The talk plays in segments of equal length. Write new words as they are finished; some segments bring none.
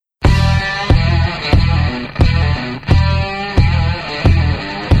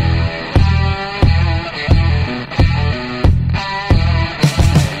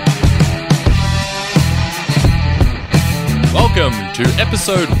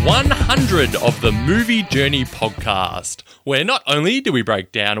episode 100 of the Movie Journey podcast, where not only do we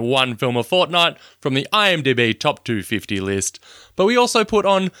break down one film a fortnight from the IMDb Top 250 list, but we also put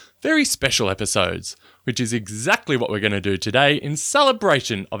on very special episodes, which is exactly what we're going to do today in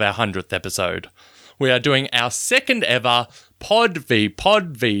celebration of our 100th episode. We are doing our second ever Pod v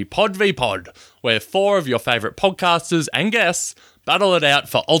Pod v Pod v Pod, where four of your favourite podcasters and guests battle it out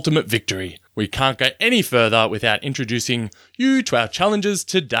for ultimate victory. We can't go any further without introducing you to our challengers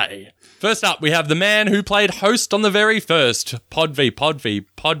today. First up, we have the man who played host on the very first Pod v Pod v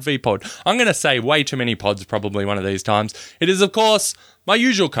Pod v Pod. I'm going to say way too many pods probably one of these times. It is, of course, my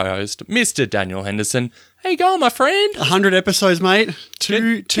usual co-host, Mr. Daniel Henderson. How you going, my friend? 100 episodes, mate.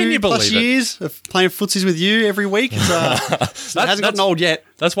 Two you plus believe it? years of playing footsies with you every week. It hasn't gotten old yet.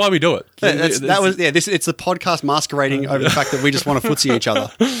 That's why we do it. It's the podcast masquerading over the fact that we just want to footsie each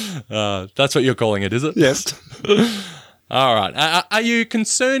other. That's what you're calling it, is it? Yes. All right. Are you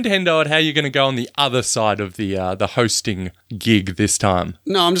concerned, Hendo, at how you're going to go on the other side of the hosting gig this time?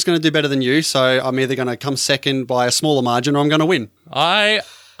 No, I'm just going to do better than you, so I'm either going to come second by a smaller margin or I'm going to win. I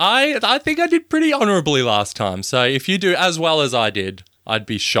think I did pretty honourably last time, so if you do as well as I did, I'd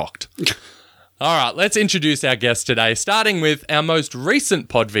be shocked. All right, let's introduce our guest today, starting with our most recent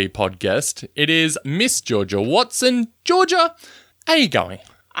Pod v Pod guest. It is Miss Georgia Watson. Georgia, how are you going?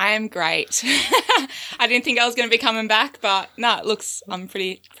 I am great. I didn't think I was going to be coming back, but no, it looks, I'm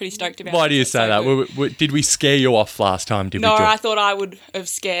pretty stoked about it. Why do you It's say so that? good. Did we scare you off last time? No, I thought I would have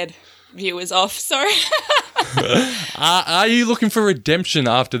scared viewers off. Sorry. Are you looking for redemption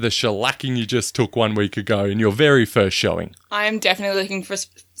after the shellacking you just took 1 week ago in your very first showing? I am definitely looking for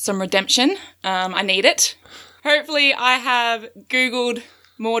some redemption. I need it. Hopefully I have Googled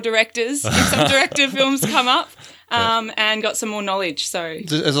more directors if some director films come up and got some more knowledge. So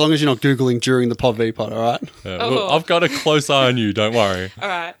As long as you're not Googling during the Pod v Pod, all right? Well, I've got a close eye on you, don't worry. All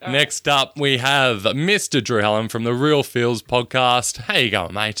right. Next up, we have Mr. Drew Hallam from the Real Feels podcast. How you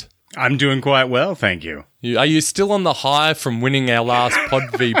going, mate? I'm doing quite well, thank you. Are you still on the high from winning our last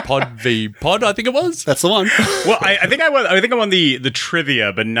Pod v Pod, I think it was? That's the one. Well, I think I won the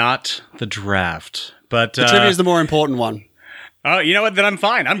trivia, but not the draft. But The trivia is the more important one. oh, you know what? Then I'm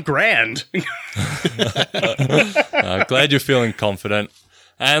fine. I'm grand. Glad you're feeling confident.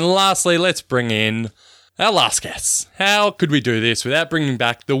 And lastly, let's bring in our last guest. How could we do this without bringing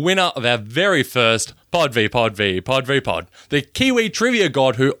back the winner of our very first Pod v Pod v Pod v Pod, the Kiwi trivia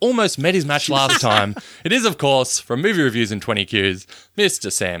god who almost met his match last time? It is, of course, from Movie Reviews in 20 Qs,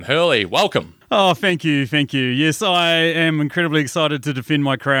 Mr. Sam Hurley. Welcome. Oh, thank you. Yes, I am incredibly excited to defend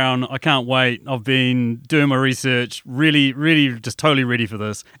my crown. I can't wait. I've been doing my research, really just totally ready for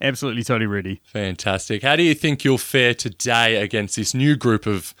this. Absolutely totally ready. Fantastic. How do you think you'll fare today against this new group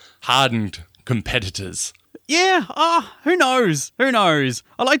of hardened competitors? Yeah, who knows?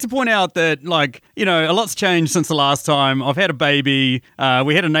 I like to point out that, a lot's changed since the last time. I've had a baby.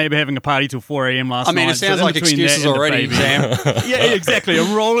 We had a neighbour having a party till 4 a.m. last night. I mean, it sounds in like between excuses that and the already, baby- Sam. Yeah, exactly.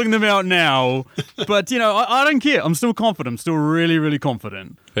 I'm rolling them out now. But, I don't care. I'm still confident. I'm still really, really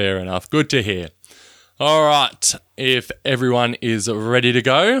confident. Fair enough. Good to hear. All right. If everyone is ready to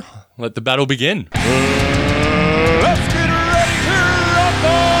go, let the battle begin.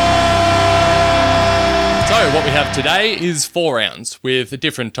 So what we have today is 4 rounds with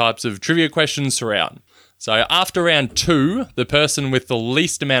different types of trivia questions throughout. So after round 2, the person with the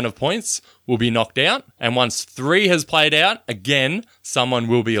least amount of points will be knocked out. And once 3 has played out, again, someone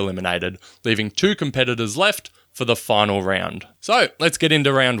will be eliminated, leaving 2 competitors left for the final round. So let's get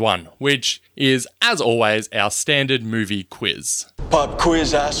into round 1, which is, as always, our standard movie quiz. Pop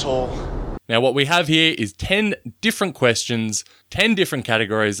quiz, asshole. Now, what we have here is 10 different questions, 10 different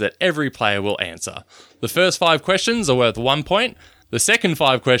categories that every player will answer. The first 5 questions are worth 1 point. The second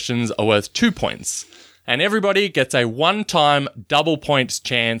 5 questions are worth 2 points. And everybody gets a one-time double points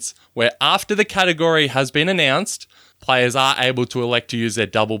chance where after the category has been announced, players are able to elect to use their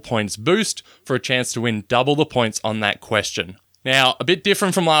double points boost for a chance to win double the points on that question. Now, a bit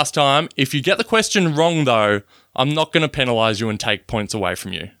different from last time. If you get the question wrong, though, I'm not going to penalise you and take points away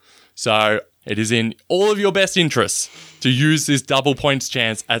from you. So it is in all of your best interests to use this double points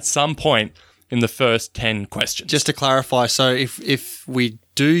chance at some point in the first 10 questions. Just to clarify, so if we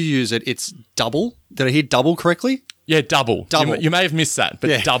do use it, it's double? Did I hear double correctly? Yeah, double. Double. You may have missed that, but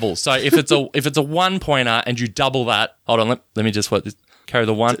Yeah. double. So if it's a 1 pointer and you double that, hold on, let me just work this. Carry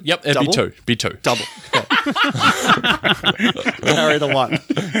the 1. Yep, it'd double? be 2. Double. Okay. Carry the 1.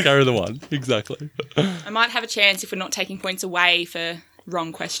 Carry the 1. Exactly. I might have a chance if we're not taking points away for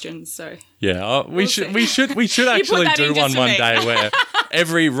wrong questions. So Yeah, we should actually that do in just one for me. day where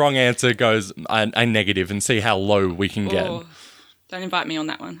every wrong answer goes a negative and see how low we can get. Oh, Don't invite me on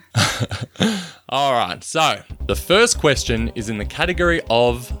that one. All right, so the first question is in the category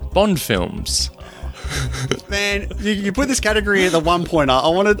of Bond films. Man, you put this category at the 1-pointer. I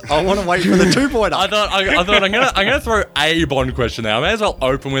want to wait for the 2-pointer. I thought I'm gonna throw a Bond question there. I may as well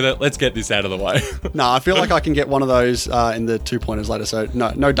open with it. Let's get this out of the way. No, I feel like I can get one of those in the 2-pointers later. So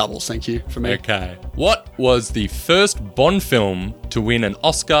no doubles, thank you for me. Okay. What was the first Bond film to win an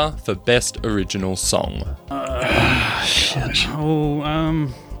Oscar for Best Original Song?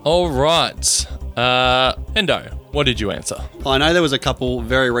 All right. Endo, what did you answer? I know there was a couple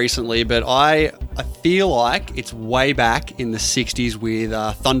very recently, but I feel like it's way back in the 60s with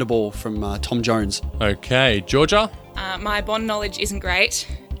Thunderball from Tom Jones. Okay, Georgia? My Bond knowledge isn't great,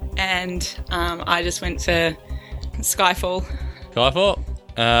 and I just went for Skyfall.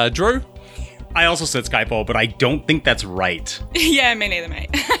 Skyfall. Drew? I also said Skyfall, but I don't think that's right. Yeah, me neither, mate.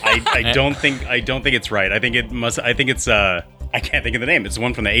 I don't think it's right. I think it's I can't think of the name. It's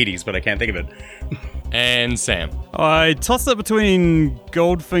one from the 80s, but I can't think of it. And Sam? I tossed it between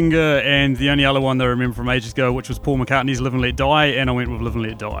Goldfinger and the only other one that I remember from ages ago, which was Paul McCartney's Live and Let Die, and I went with Live and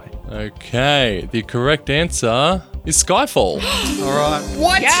Let Die. Okay, the correct answer is Skyfall. All right.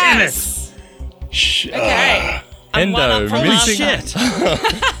 What? Yes! Okay. I'm one Hendo, up from last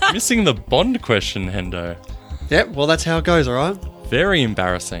time. missing the Bond question, Hendo. Yep, well, that's how it goes, all right? Very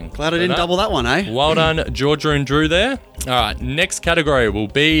embarrassing. Glad I didn't double that one, eh? Well done, Georgia and Drew there. All right, next category will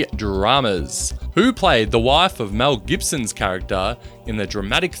be dramas. Who played the wife of Mel Gibson's character in the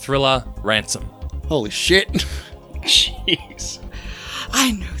dramatic thriller Ransom? Holy shit. Jeez.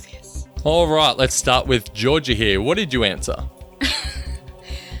 I know this. All right, let's start with Georgia here. What did you answer?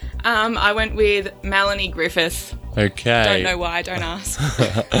 I went with Melanie Griffith. Okay. Don't know why, don't ask.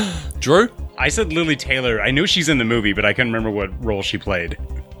 Drew? I said Lily Taylor. I knew she's in the movie, but I couldn't remember what role she played.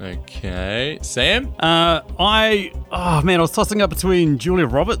 Okay. Sam? I was tossing up between Julia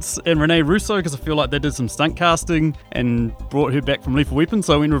Roberts and Rene Russo because I feel like they did some stunt casting and brought her back from Lethal Weapon,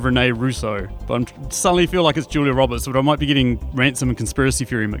 so I went with Rene Russo. But I suddenly feel like it's Julia Roberts, but I might be getting Ransom and Conspiracy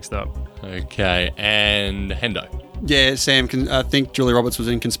Theory mixed up. Okay. And Hendo? Yeah, Sam, I think Julia Roberts was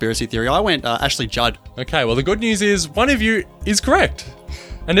in Conspiracy Theory. I went Ashley Judd. Okay, well, the good news is one of you is correct.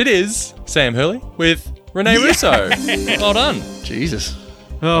 And it is Sam Hurley with Rene Russo. Well done. Jesus.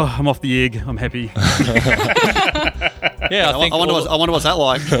 Oh, I'm off the egg. I'm happy. Yeah, I wonder what's that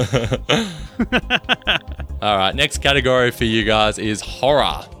like. All right, next category for you guys is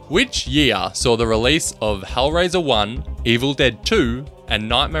horror. Which year saw the release of Hellraiser 1, Evil Dead 2, and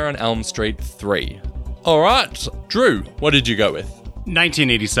Nightmare on Elm Street 3? All right, Drew, what did you go with?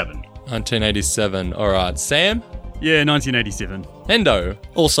 1987. 1987. All right, Sam? Yeah, 1987. Hendo?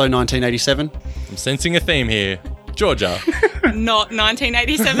 Also 1987. I'm sensing a theme here. Georgia? Not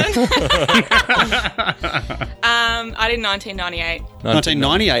 1987. I did 1998.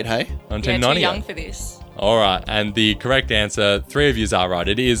 1998, hey? Yeah, 1998. too young for this. All right, and the correct answer, three of yous are right.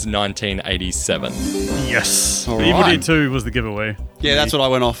 It is 1987. Yes. All Evil right. Dead 2 was the giveaway. Yeah, that's what I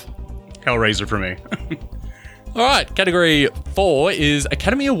went off. Hellraiser for me. All right, category 4 is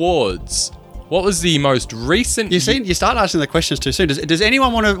Academy Awards. What was the most recent... You start asking the questions too soon. Does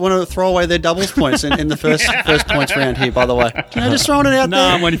anyone want to throw away their doubles points in the first points round here, by the way? Just throwing it out No,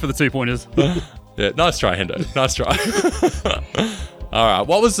 there. I'm waiting for the 2 pointers. Yeah, nice try, Hendo. Nice try. All right,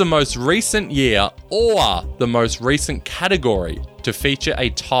 what was the most recent year or the most recent category to feature a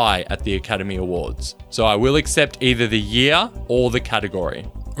tie at the Academy Awards? So I will accept either the year or the category.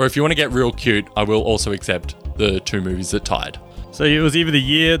 Or if you want to get real cute, I will also accept the 2 movies that tied. So it was either the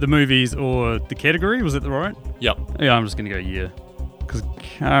year, the movies, or the category. Was it the right? Yep. Yeah, I'm just going to go year. Because I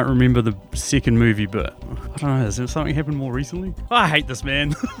can't remember the second movie, but I don't know. Has there something happened more recently? I hate this,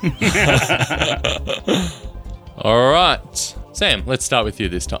 man. All right. Sam, let's start with you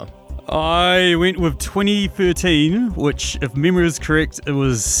this time. I went with 2013, which, if memory is correct, it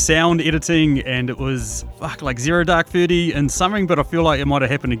was sound editing and it was like Zero Dark 30 and something, but I feel like it might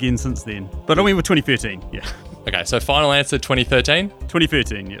have happened again since then. But I went with 2013, yeah. Okay, so final answer, 2013?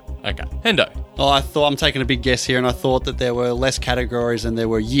 2013, yeah. Okay. Hendo. Oh, I'm taking a big guess here, and I thought that there were less categories than there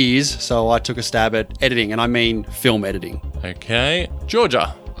were years, so I took a stab at editing, and I mean film editing. Okay.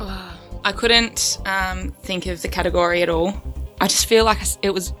 Georgia. I couldn't think of the category at all. I just feel like it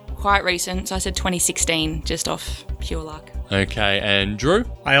was quite recent, so I said 2016, just off pure luck. Okay, and Drew?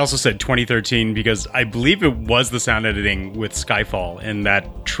 I also said 2013 because I believe it was the sound editing with Skyfall, and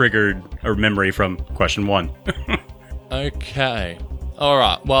that triggered a memory from question 1. Okay. All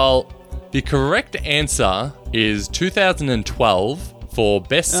right. Well, the correct answer is 2012 for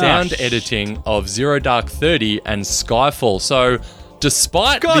best sound editing of Zero Dark 30 and Skyfall. So,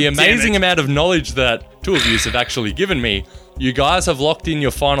 despite God the damn amazing it. amount of knowledge that 2 of you have actually given me, You guys have locked in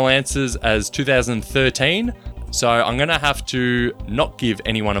your final answers as 2013, so I'm going to have to not give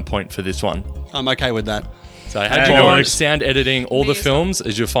anyone a point for this one. I'm okay with that. So had you no gone worries. sound editing all the films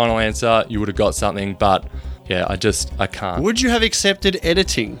as your final answer, you would have got something, but yeah, I can't. Would you have accepted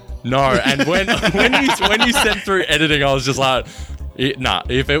editing? No, and when you sent through editing, I was just like,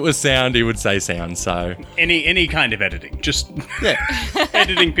 if it was sound, he would say sound, so... Any kind of editing. Just Yeah.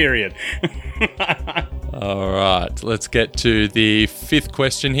 editing, period. All right, let's get to the fifth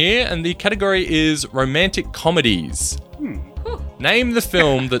question here, and the category is romantic comedies. Name the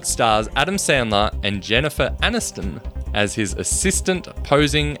film that stars Adam Sandler and Jennifer Aniston as his assistant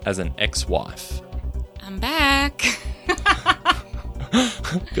posing as an ex-wife. I'm back.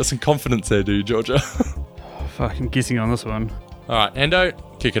 Got some confidence there, do you, Georgia? Fucking guessing on this one. All right, Endo,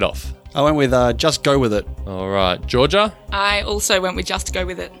 kick it off. I went with Just Go With It. All right, Georgia, I also went with Just Go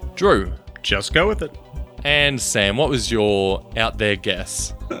With It. Drew, Just go with it. and Sam. What was your out there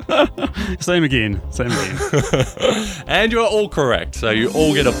guess? Same again. And you're all correct, so you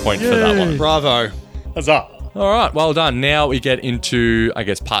all get a point for that one. Bravo. Huzzah. All right, well done. Now we get into, I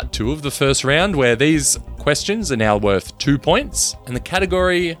guess, part 2 of the first round, where these questions are now worth 2 points, and the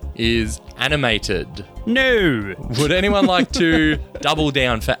category is animated. No. Would anyone like to double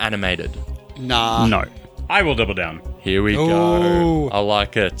down for animated? Nah. No. I will double down. Here we Ooh. go. I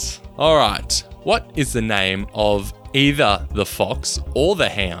like it. All right. What is the name of either the fox or the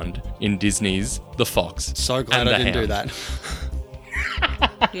hound in Disney's The Fox? So glad and I the didn't do Hound?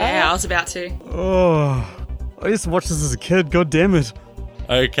 that. Yeah, I was about to. Oh. I used to watch this as a kid. God damn it.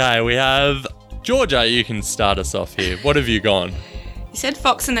 Okay, we have Georgia. You can start us off here. What have you gone? You said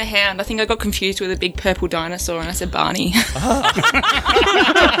Fox and the Hound. I think I got confused with a big purple dinosaur and I said Barney.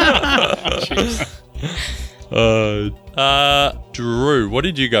 Drew, what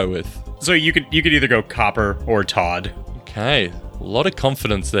did you go with? So you could either go Copper or Todd. Okay, a lot of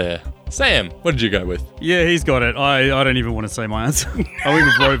confidence there. Sam, what did you go with? Yeah, he's got it. I don't even want to say my answer. I went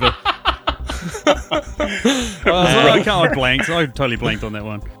with Rover. I blanked. I totally blanked on that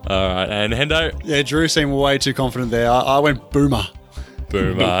one. All right, and Hendo? Yeah, Drew seemed way too confident there. I went Boomer.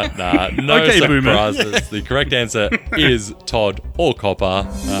 Boomer. Nah, no Okay, Boomer. surprises. The correct answer is Todd or Copper.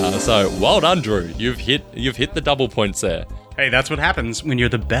 So well done, Drew. You've hit the double points there. Hey, that's what happens when you're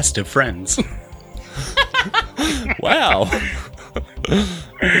the best of friends. Wow.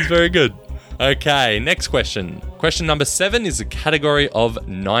 That's very good. Okay, next question. Question number 7 is a category of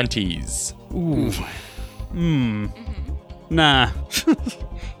 90s. Nah.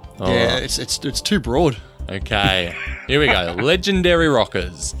 Yeah, it's too broad. Okay, here we go. Legendary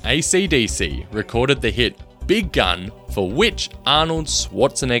rockers, AC/DC, recorded the hit Big Gun for which Arnold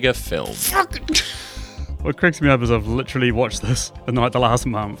Schwarzenegger film? What cracks me up is I've literally watched this in like the last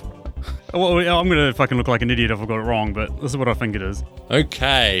month. Well, I'm gonna fucking look like an idiot if I got it wrong, but this is what I think it is.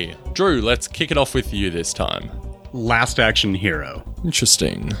 Okay, Drew, let's kick it off with you this time. Last Action Hero.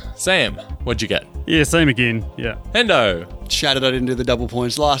 Interesting. Sam, what'd you get? Yeah, same again. Yeah. Hendo Shattered, I didn't do the double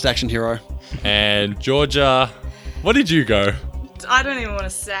points. Last Action Hero. and Georgia, what did you go? I don't even want to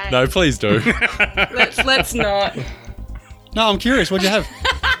say. No, please do. Let's not. No, I'm curious. What'd you have?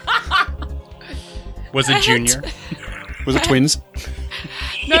 Was it Junior? Was it twins?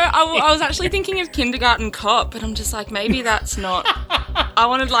 No, I was actually thinking of Kindergarten Cop, but I'm just like, maybe that's not. I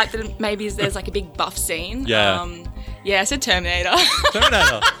wanted like that. Maybe there's like a big buff scene. Yeah. Yeah, I said Terminator.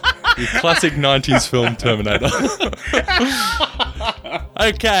 Terminator. The classic 90s film Terminator.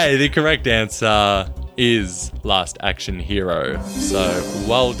 Okay, the correct answer is Last Action Hero. So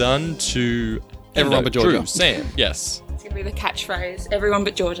well done to Everyone but Georgia. Drew, Sam, yes. It's gonna be the catchphrase. Everyone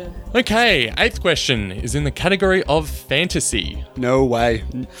but Georgia. Okay, 8th question is in the category of fantasy. No way.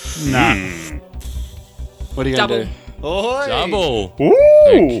 Nah. What are you going to Double. do? Oh, Double.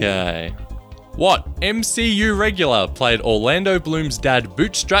 Ooh! Okay. What MCU regular played Orlando Bloom's dad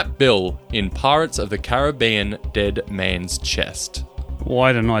Bootstrap Bill in Pirates of the Caribbean Dead Man's Chest?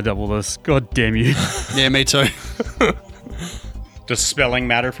 Why didn't I double this? God damn you. Yeah, me too. Does spelling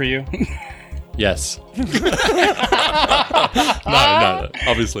matter for you? Yes. No,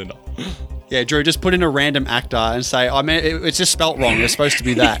 obviously not. Yeah, Drew, just put in a random actor and say, I mean, it's just spelt wrong. It's supposed to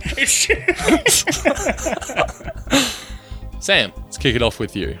be that. Sam, let's kick it off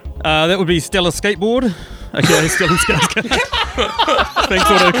with you. That would be Stellar Skateboard. Okay, Stellar Skateboard. Thanks,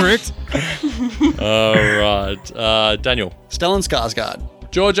 autocorrect. All right. Daniel, Stellan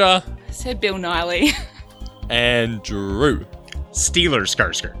Skarsgård. Georgia, I said Bill Nighy. and Drew. Steelers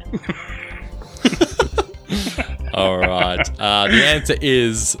Skarsgård. All right. The answer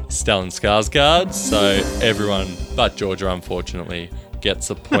is Stellan Skarsgård. So everyone but Georgia, unfortunately, gets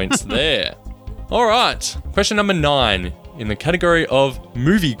the points there. All right. Question number 9 in the category of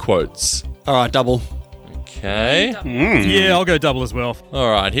movie quotes. All right, double. Okay. Yeah, I'll go double as well.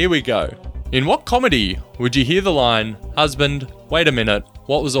 All right, here we go. In what comedy would you hear the line, "Husband, wait a minute,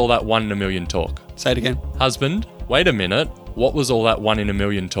 what was all that 1 in a million talk?" Say it again. Husband, wait a minute, what was all that 1 in a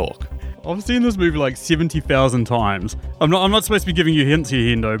million talk? I've seen this movie like 70,000 times. I'm not supposed to be giving you hints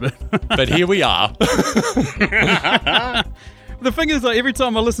here, Hendo, but But here we are. the thing is, like, every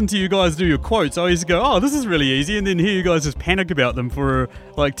time I listen to you guys do your quotes, I always go, oh, this is really easy, and then hear you guys just panic about them for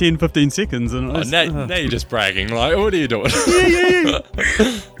like 10, 15 seconds. And Now you're just bragging. Like, what are you doing?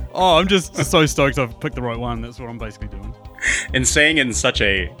 oh, I'm just so stoked I've picked the right one. That's what I'm basically doing. And saying it in such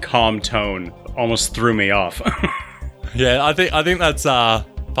a calm tone almost threw me off. Yeah, I think that's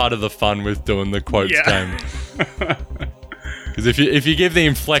part of the fun with doing the quotes game. Because if you give the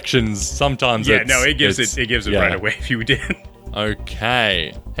inflections, sometimes it gives it yeah. right away if you did.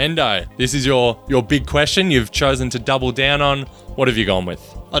 Okay, Hendo, this is your big question. You've chosen to double down on. What have you gone with?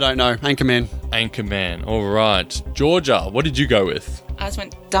 I don't know. Anchorman. Anchorman. All right, Georgia, what did you go with? I just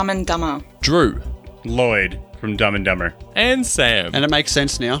went Dumb and Dumber. Drew Lloyd from Dumb and Dumber. and Sam. And it makes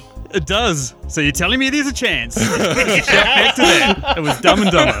sense now. It does. So you're telling me there's a chance? Shout back to that. It was Dumb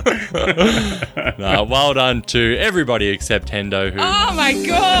and Dumber. Well done to everybody except Hendo, who. Oh my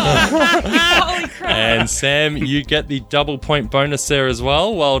god! Holy crap! And Sam, you get the double point bonus there as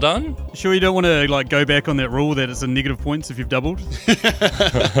well. Well done. Sure you don't want to like go back on that rule that it's a negative points if you've doubled?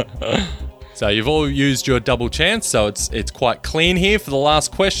 So you've all used your double chance, so it's quite clean here for the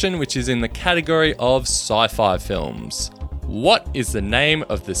last question, which is in the category of sci-fi films. What is the name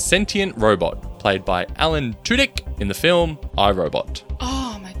of the sentient robot played by Alan Tudyk in the film I, Robot?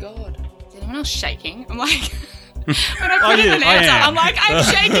 Oh my god! Is anyone else shaking? I'm like, when I put in an I answer, am. I'm like, I'm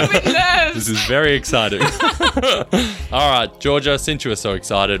shaking with nerves. This is very exciting. All right, Georgia, since you were so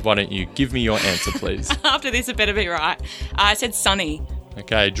excited, why don't you give me your answer, please? After this, it better be right. I said Sunny.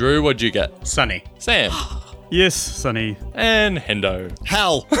 Okay, Drew, what'd you get? Sunny. Sam Yes, Sonny. and Hendo.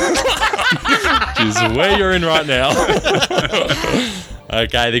 Hell. Which is where you're in right now.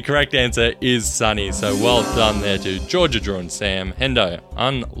 Okay, the correct answer is Sunny. So well done there to Georgia, Drew, and Sam. Hendo,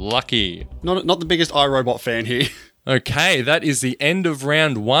 unlucky. Not the biggest iRobot fan here. Okay, that is the end of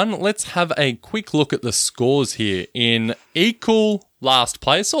round one. Let's have a quick look at the scores here. In equal last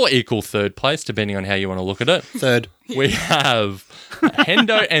place or equal third place, depending on how you want to look at it, Third. we have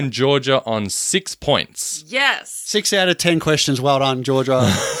Hendo and Georgia on 6 points. Yes. 6 out of 10 questions. Well done,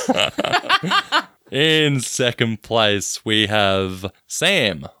 Georgia. In second place, we have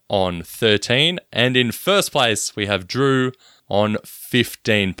Sam on 13. And in first place, we have Drew on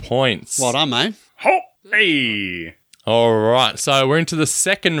 15 points. Well done, mate. Ho! Hey! All right, so we're into the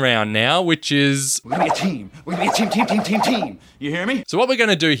second round now, which is... We're gonna be a team. We're gonna be a team. You hear me? So what we're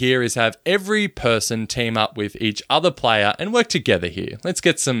going to do here is have every person team up with each other player and work together here. Let's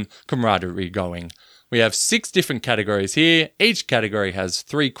get some camaraderie going. We have 6 different categories here. Each category has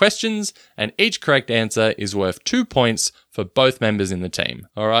 3 questions, and each correct answer is worth 2 points for both members in the team.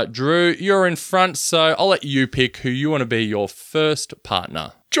 All right, Drew, you're in front, so I'll let you pick who you want to be your first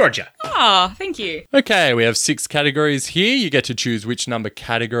partner. Georgia. Oh, thank you. Okay, we have 6 categories here. You get to choose which number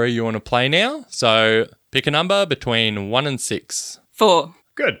category you want to play now. So pick a number between 1 and 6. 4.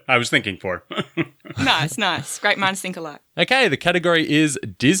 Good. I was thinking 4. Nice. Great minds think alike. Okay, the category is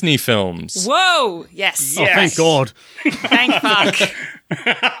Disney films. Whoa! Yes. Oh, thank God. Thank fuck.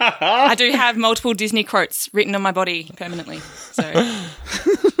 I do have multiple Disney quotes written on my body permanently. So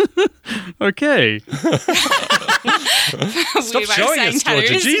Okay. Stop showing us,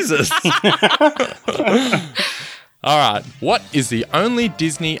 Georgia. Jesus. All right. What is the only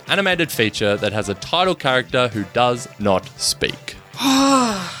Disney animated feature that has a title character who does not speak?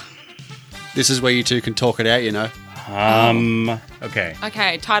 This is where you two can talk it out, you know. Okay.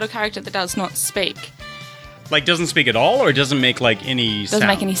 Okay, title character that does not speak. Like, doesn't speak at all, or doesn't make, like, any sounds? Doesn't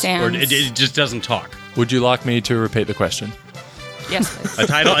make any sounds. Or it just doesn't talk? Would you like me to repeat the question? Yes, please. A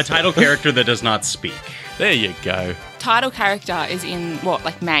title character that does not speak. There you go. Title character is in what,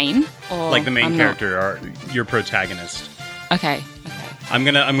 like main or Like the main I'm character, or your protagonist. Not? Okay. I'm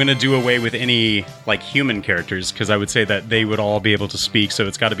gonna do away with any, like, human characters, because I would say that they would all be able to speak, so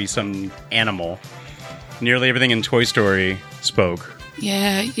it's got to be some animal. Nearly everything in Toy Story spoke.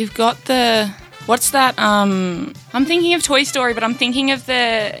 Yeah, you've got the what's that? I'm thinking of Toy Story, but I'm thinking of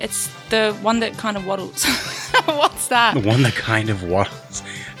it's the one that kind of waddles. What's that? The one that kind of waddles.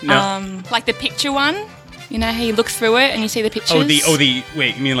 No. Like the picture one. You know how you look through it and you see the pictures.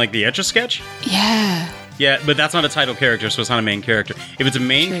 Wait, you mean like the Etch-a-Sketch? Yeah. Yeah, but that's not a title character, so it's not a main character. If it's a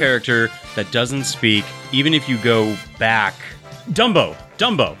main character that doesn't speak, even if you go back... Dumbo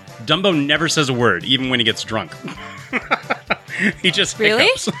never says a word, even when he gets drunk. He just Really?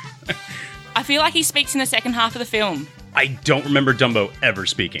 hiccups. I feel like he speaks in the second half of the film. I don't remember Dumbo ever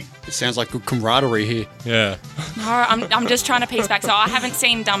speaking. It sounds like good camaraderie here. Yeah. No, I'm just trying to piece back. So I haven't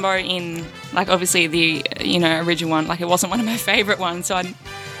seen Dumbo in, like, obviously the, original one. Like, it wasn't one of my favourite ones. So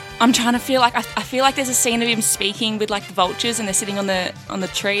I'm trying to feel like, I feel like there's a scene of him speaking with, like, the vultures and they're sitting on the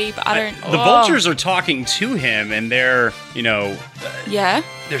tree, but I don't... The vultures are talking to him, and they're, Yeah?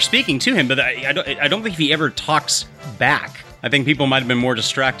 they're speaking to him, but I don't think he ever talks back. I think people might have been more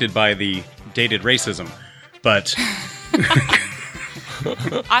distracted by the dated racism, but...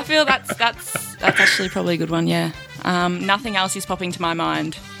 I feel that's actually probably a good one, yeah. Nothing else is popping to my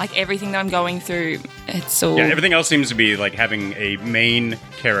mind. Like, everything that I'm going through, it's all... Yeah, everything else seems to be like having a main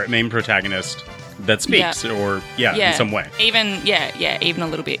protagonist that speaks, or in some way. Even a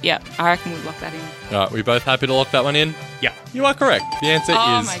little bit. Yeah, I reckon we'd lock that in. All right, we both happy to lock that one in? Yeah. You are correct. The answer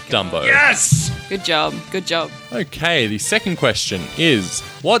Oh is my God. Dumbo. Yes! Good job. Good job. Okay, the second question is,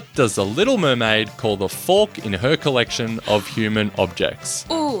 what does the Little Mermaid call the fork in her collection of human objects?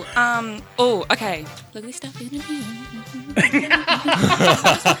 Okay. Lovely stuff in here.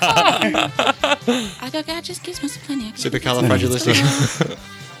 I got gadgets, gizmos, plenty. Supercalifragilistic.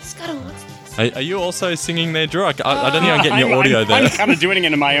 Scuttle, what's this? Are you also singing there, Drew? I don't think I'm getting your audio there. I'm kind of doing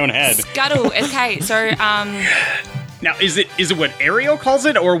it in my own head. Scuttle. Okay, so Now, is it what Ariel calls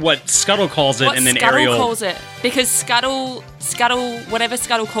it, or what Scuttle calls it, what and then Scuttle Ariel calls it? Because Scuttle, whatever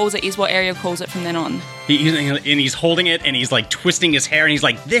Scuttle calls it is what Ariel calls it from then on. He's holding it, and he's like twisting his hair, and he's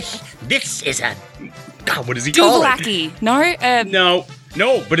like, "This is a God. What does he call it?" Dulglaki. No,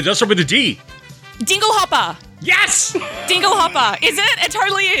 No, but it does start with a D. Dinglehopper. Yes. Dinglehopper. Is it? It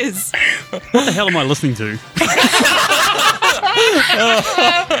totally is. What the hell am I listening to?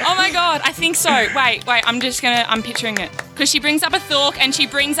 Oh my god, I think so. Wait, I'm picturing it. Because she brings up a thork and she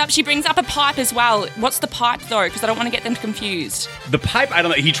brings up a pipe as well. What's the pipe though? Because I don't want to get them confused. The pipe, I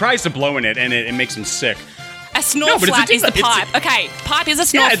don't know. He tries to blow in it, and it makes him sick. A snort but it's a flat is the it's a- pipe. Okay, pipe is a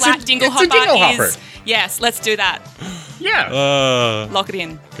snort it's a- flat. it's a Dinglehopper dinglehopper. is... Yes, let's do that. Yeah. Lock it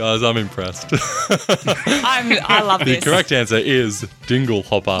in. Guys, I'm impressed. I love The this. correct answer is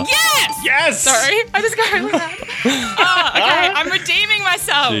Dinglehopper. Yes! Yes. Sorry, I just got with that. Oh, okay, I'm redeeming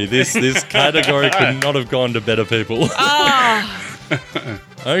myself. Gee, this category could not have gone to better people.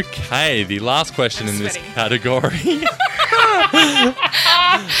 Okay, the last question in this sweating. category.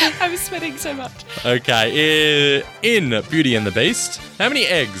 I'm sweating so much. Okay, in Beauty and the Beast, how many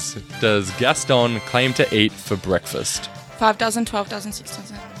eggs does Gaston claim to eat for breakfast? 5 dozen, 12 dozen, 6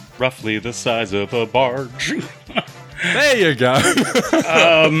 dozen. Roughly the size of a barge. There you go.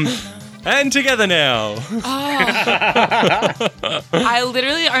 And together now. I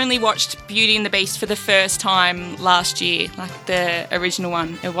literally only watched Beauty and the Beast for the first time last year, like the original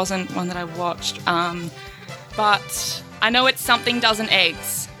one. It wasn't one that I watched. But I know it's something dozen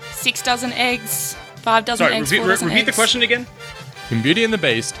eggs. 6 dozen eggs, 5 dozen Sorry, eggs, 4 dozen repeat the eggs. question again. In Beauty and the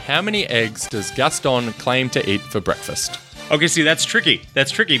Beast, how many eggs does Gaston claim to eat for breakfast? Okay, see, that's tricky.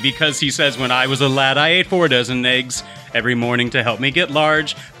 That's tricky because he says, when I was a lad, I ate 4 dozen eggs every morning to help me get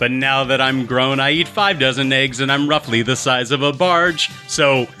large. But now that I'm grown, I eat 5 dozen eggs and I'm roughly the size of a barge.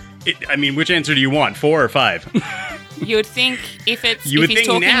 So, which answer do you want, 4 or 5? You would think if it's You would if he's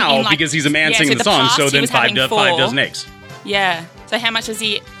think talking now, in, like, because he's a man yeah, singing the so song, past, so he then was 5 having 4. dozen eggs. Yeah. So how much does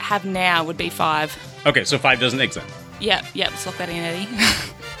he have now? Would be 5. Okay, so 5 dozen eggs then. Yep. Let's lock that in, Eddie.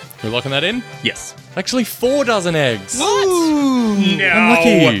 We're locking that in? Yes. Actually, 4 dozen eggs. What? No.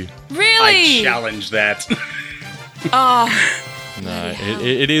 Unlucky. Really? I challenge that. Oh, No,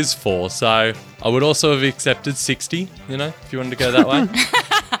 it is 4. So I would also have accepted 60, if you wanted to go that way.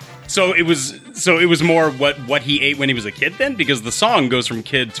 So it was more what he ate when he was a kid then, because the song goes from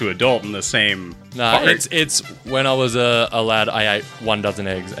kid to adult in the same. No, part. it's when I was a lad, I ate 1 dozen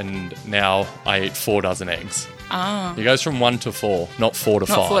eggs, and now I eat 4 dozen eggs. oh. It goes from 1 to 4, not 4 to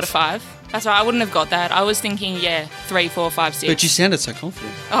 5. Not 4 to 5. That's right. I wouldn't have got that. I was thinking, 3, 4, 5, 6. But you sounded so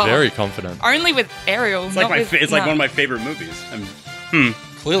confident. Oh, Very confident. only with Ariel. It's like like one of my favorite movies.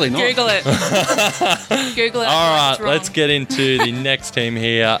 Clearly not. Google it. Google it. All right, It's wrong. let's get into the next team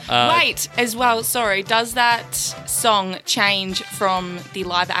here. Wait, as well, sorry, does that song change from the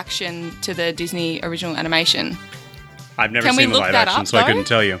live action to the Disney original animation? I've never Can we seen the look live that action, up, so I though? couldn't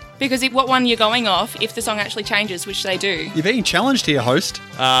tell you. Because what one you're going off, if the song actually changes, which they do, You're being challenged here, host.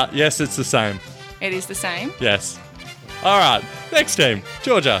 Yes, it's the same. it is the same. Yes. All right, next team.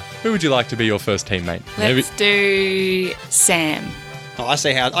 Georgia, who would you like to be your first teammate? Let's do Sam. Oh, I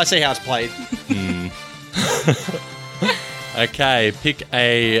see how it's played. Okay, pick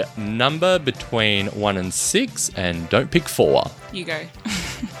a number between 1 and 6, and don't pick 4. You go.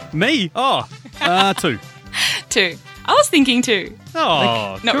 Me? Oh, 2. 2. I was thinking 2.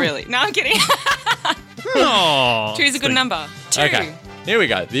 Oh, Not cool. really. No, I'm kidding. Oh, 2 is a good number. 2. Okay, here we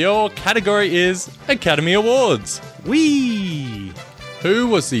go. Your category is Academy Awards. Wee. Who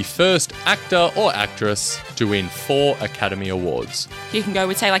was the first actor or actress to win 4 Academy Awards? You can go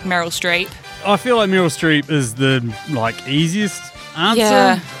with, say, like Meryl Streep. I feel like Meryl Streep is the easiest answer.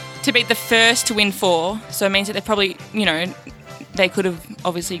 Yeah. To be the first to win 4, so it means that they probably, they could have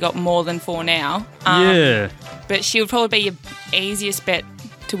obviously got more than 4 now. Yeah. But she would probably be your easiest bet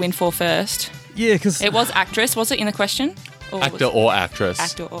to win 4 first. Yeah, because It was actress, was it in the question? Or Actor was or actress.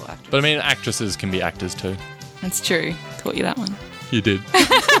 Actor or actress. But I mean, actresses can be actors too. That's true. Taught you that one. You did.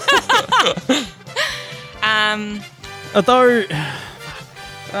 although,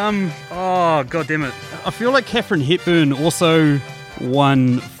 oh god damn it, I feel like Katharine Hepburn also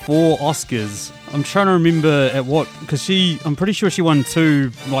won 4 Oscars. I'm trying to remember at what, because I'm pretty sure she won 2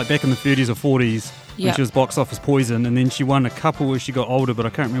 back in the 30s or 40s. When Yep. she was box office poison, and then she won a couple as she got older, but I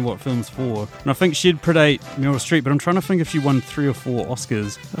can't remember what films for. And I think she'd predate Meryl Streep, but I'm trying to think if she won 3 or 4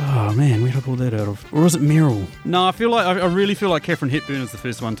 Oscars. Oh man, where did I pull that out of? Or was it Meryl? No, I really feel like Katharine Hepburn is the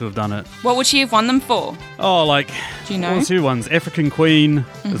first one to have done it. What would she have won them for? Oh, Do you know? what was her ones? African Queen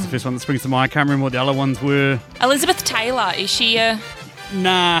is the first one that springs to mind. I can't remember what the other ones were. Elizabeth Taylor, is she a...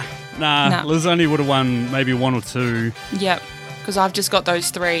 Nah. No. Liz only would have won maybe 1 or 2. Yep, because I've just got those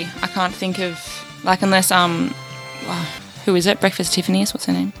 3. I can't think of... unless, who is it? Breakfast Tiffany's? What's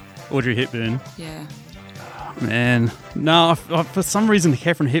her name? Audrey Hepburn. Yeah. Man, no, for some reason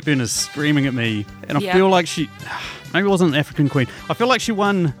Katharine Hepburn is screaming at me, and I Yeah. feel like maybe it wasn't an African Queen. I feel like she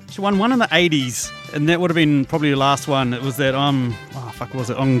won one in the 80s, and that would have been probably the last one. It was that what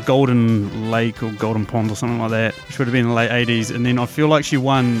was it, on Golden Lake or Golden Pond or something like that, which would have been in the late 80s, and then I feel like she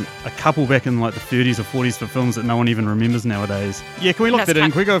won a couple back in the 30s or 40s for films that no one even remembers nowadays. Yeah, can we lock That's that in?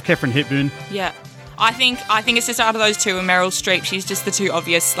 Kat- Can we go with Katharine Hepburn? Yeah. I think it's just out of those 2 and Meryl Streep. She's just the 2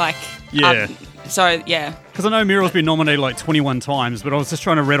 obvious, Yeah. so, yeah. Because I know Meryl's been nominated 21 times, but I was just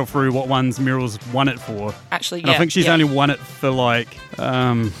trying to rattle through what ones Meryl's won it for. Actually, And yeah. I think she's yeah. only won it for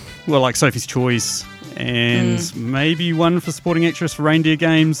Sophie's Choice, and maybe one for supporting actress for Reindeer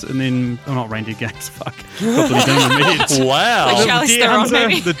Games, and then not Reindeer Games. Fuck, got bloody doing my head. Wow. Like Charlize Deer Theron, Hunter,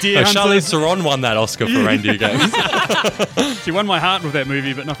 maybe? the Deer So Hunter. Charlize Theron won that Oscar for Reindeer Games. She won my heart with that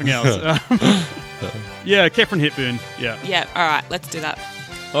movie, but nothing else. Yeah, Katharine Hepburn. Yeah. Yeah, all right, let's do that.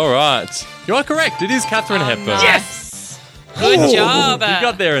 All right. You are correct. It is Katharine Hepburn. Nice. Good job. You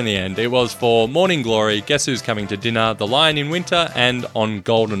got there in the end. It was for Morning Glory, Guess Who's Coming to Dinner, The Lion in Winter, and On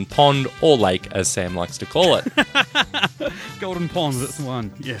Golden Pond, or Lake, as Sam likes to call it. Golden Pond, that's the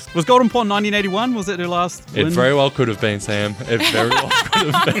one. Yes. Was Golden Pond 1981? Was that her last It win? very well could have been, Sam. It very well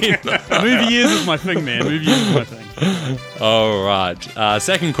could have been. Movie years is my thing, man. Movie years is my thing. All right.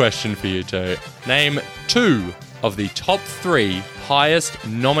 Second question for you two. Name 2 of the top 3 highest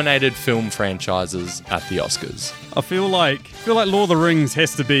nominated film franchises at the Oscars. I feel like Lord of the Rings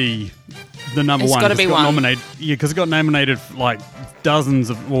has to be the number It's one. gotta be got one. nominated. Yeah, because it got nominated dozens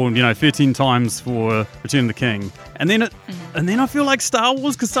of, 13 times for Return of the King, and then I feel like Star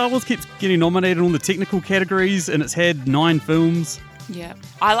Wars, because Star Wars keeps getting nominated in all the technical categories, and it's had 9 films. Yeah.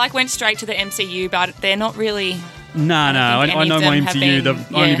 I went straight to the MCU, but they're not really... No, I think I any know of my them have MCU. been-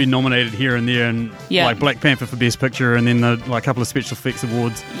 They've only yeah. been nominated here and there, and Yeah. Black Panther for Best Picture, and then a couple of special effects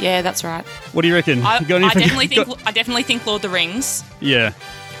awards. Yeah, that's right. What do you reckon? I You got anything- definitely think Lord of the Rings. Yeah.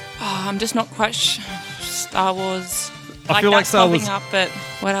 Oh, I'm just not quite Star Wars. I feel like that's Star popping Wars- up, but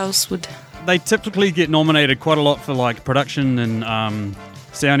what else would... They typically get nominated quite a lot for production and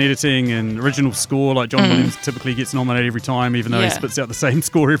sound editing and original score. John Williams typically gets nominated every time, even though he Yeah. spits out the same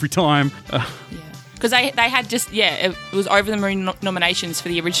score every time. Yeah. Because they had just, it was over the moon nominations for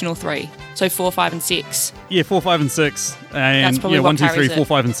the original 3. So 4, 5, and 6. Yeah, 4, 5, and 6, and That's probably 1, what 2, 3, carries 4, it.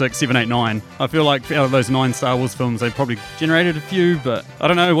 5, and 6, 7, 8, 9. I feel like out of those 9 Star Wars films, they probably generated a few, but I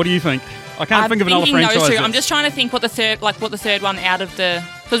don't know. What do you think? I can't think of another franchise. Those 2. that's- I'm just trying to think what the third one out of the...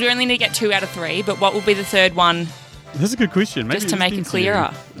 Because we only need to get 2 out of 3, but what will be the third one? This is a good question. Maybe Just to it's make it been to clearer.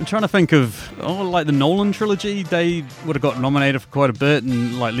 you. I'm trying to think of the Nolan trilogy. They would have got nominated for quite a bit,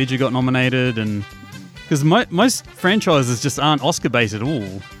 and Ledger got nominated, and because most franchises just aren't Oscar based at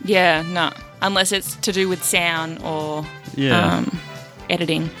all. Yeah, no. Unless it's to do with sound or Yeah.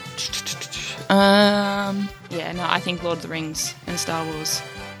 editing. Yeah, no, I think Lord of the Rings and Star Wars.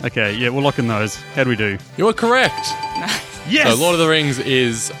 Okay, yeah, we'll lock in those. How do we do? You are correct. Yes. So Lord of the Rings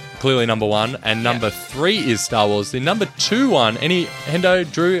is clearly number 1, and number 3 is Star Wars. The number 2 one, any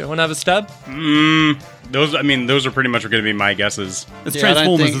Hendo, Drew, want to have a stab? Those are pretty much going to be my guesses. It's Yeah, I don't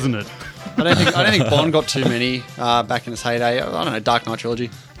Transformers, think- isn't it? I don't think Bond got too many back in its heyday. I don't know, Dark Knight trilogy.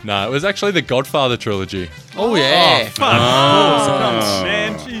 No, it was actually the Godfather trilogy. Oh, yeah. Fuck. Oh,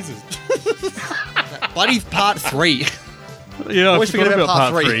 man, Jesus. Bloody part 3. Yeah, I Always forgot forget about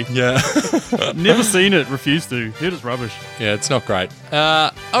about part part 3. Yeah. Never seen it, refused to. Heard it's rubbish. Yeah, it's not great.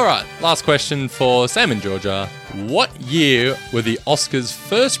 All right, last question for Sam and Georgia. What year were the Oscars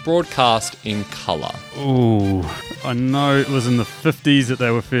first broadcast in colour? Ooh, I know it was in the 50s that they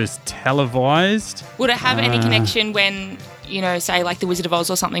were first televised. Would it have any connection when, say like The Wizard of Oz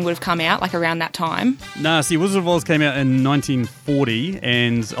or something would have come out, like around that time? Nah, see, Wizard of Oz came out in 1940,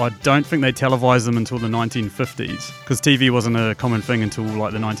 and I don't think they televised them until the 1950s, because TV wasn't a common thing until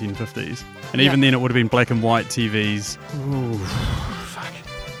like the 1950s. And even then it would have been black and white TVs. Ooh, fuck.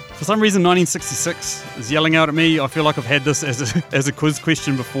 For some reason, 1966 is yelling out at me. I feel like I've had this as a quiz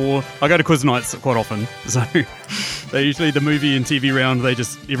question before. I go to quiz nights quite often, so they usually, the movie and TV round,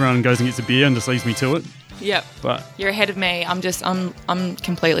 everyone goes and gets a beer and just leaves me to it. Yep. But You're ahead of me. I'm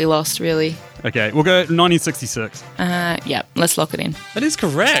completely lost, really. okay, we'll go 1966. Yep. Let's lock it in. That is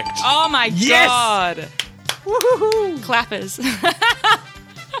correct. Oh my God! Woohoo! Clappers.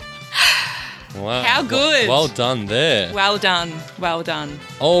 Wow. How good. Well done there. Well done. Well done.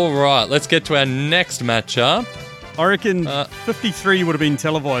 All right, let's get to our next matchup. I reckon 53 would have been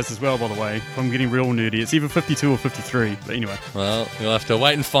televised as well, by the way, if I'm getting real nerdy. It's either 52 or 53, but anyway. Well, you'll have to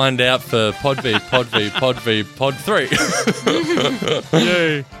wait and find out for Pod V, Pod V, Pod V, Pod 3.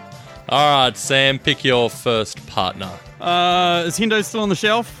 Yay. All right, Sam, pick your first partner. Is Hendo still on the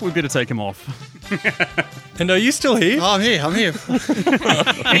shelf? We better take him off. And are you still here? Oh, I'm here.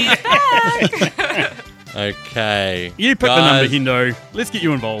 Okay. You pick the number, Hendo. Let's get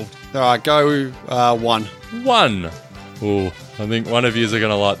you involved. All right, go 1. 1. Ooh, I think one of you are going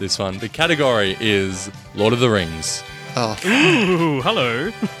to like this one. The category is Lord of the Rings. Oh, Ooh,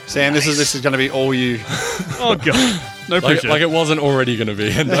 hello. Sam, this is going to be all you. Oh, God. No pressure. Like it wasn't already going to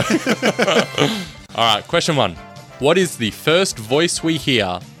be. All right, question 1. What is the first voice we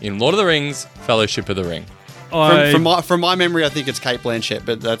hear in Lord of the Rings, Fellowship of the Ring? From my memory, I think it's Cate Blanchett,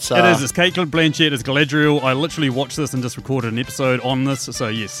 but that's... It is. It's Cate Blanchett. It's Galadriel. I literally watched this and just recorded an episode on this, so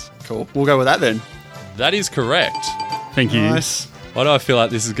yes. Cool. We'll go with that then. That is correct. Thank you. Nice. Why do I feel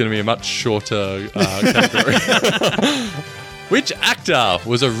like this is going to be a much shorter category? Which actor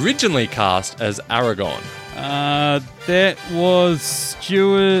was originally cast as Aragorn? That was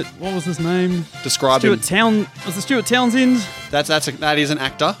Stuart... What was his name? Describe him. Was it Stuart Townsend? That is an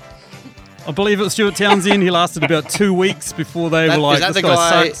actor. I believe it was Stuart Townsend. He lasted about 2 weeks before they were like, this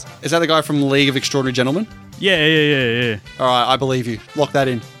guy sucks. Is that the guy from League of Extraordinary Gentlemen? Yeah. All right, I believe you. Lock that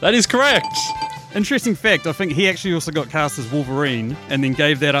in. That is correct. Interesting fact, I think he actually also got cast as Wolverine and then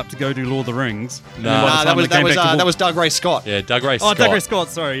gave that up to go do Lord of the Rings. No. That was Doug Ray Scott. Yeah, Doug Ray Scott. Oh, Doug Ray Scott,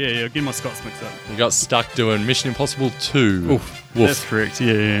 sorry. Yeah, getting my Scots mixed up. You got stuck doing Mission Impossible 2. Woof. That's correct,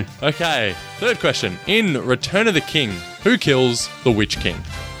 yeah. Okay, third question. In Return of the King, who kills the Witch King?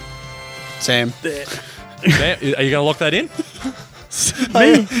 Sam. Sam, are you going to lock that in?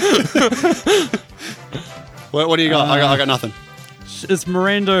 Me? What do you got? I got nothing. It's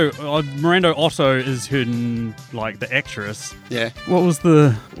Miranda. Miranda Otto is her the actress. Yeah. What was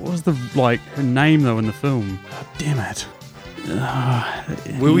the her name though in the film? Oh, damn it.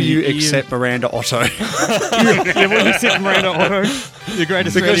 Will you accept Miranda Otto? Yeah, will you accept Miranda Otto? The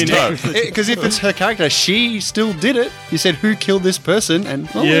greatest Australian actress. Because if it's her character, she still did it. You said who killed this person, and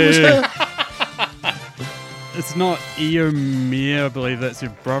it was Yeah. her. It's not Eowyn, I believe that's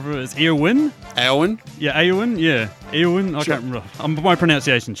your brother. It's Eowyn? Eowyn. Yeah, Eowyn. Yeah, Eowyn. I Sure. can't remember. My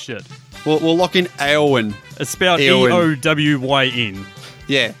pronunciation's shit. We'll lock in Eowyn. It's spelled Eowyn. Eowyn.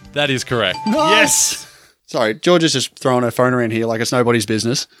 Yeah. That is correct. Yes. Sorry, George is just throwing her phone around here like it's nobody's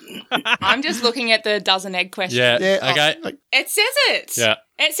business. I'm just looking at the dozen egg question. Yeah, okay. It says it. Yeah.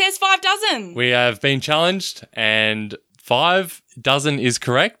 It says 5 dozen. We have been challenged, and 5 dozen is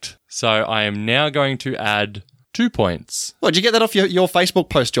correct. So I am now going to add 2 points. What, did you get that off your Facebook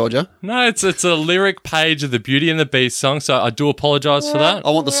post, Georgia? No, it's a lyric page of the Beauty and the Beast song, so I do apologise for that. I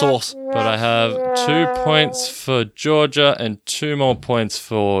want the source. But I have 2 points for Georgia and 2 more points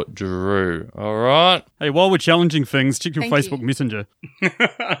for Drew. All right. Hey, while we're challenging things, check your Thank Facebook you. Messenger.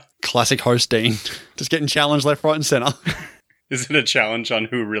 Classic host Dean. Just getting challenged left, right, and centre. Is it a challenge on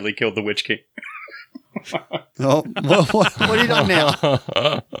who really killed the Witch King? Oh, what are you doing now?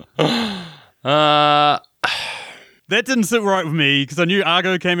 That didn't sit right with me because I knew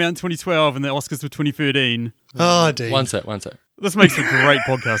Argo came out in 2012 and the Oscars were 2013. Oh, Dean. One sec. This makes for great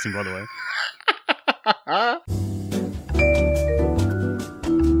podcasting, by the way.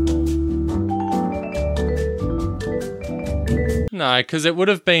 No, because it would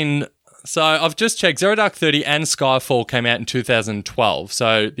have been So I've just checked. Zero Dark 30 and Skyfall came out in 2012.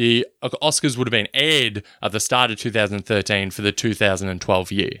 So the Oscars would have been aired at the start of 2013 for the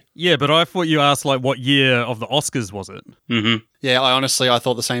 2012 year. Yeah, but I thought you asked, like, what year of the Oscars was it? Yeah, I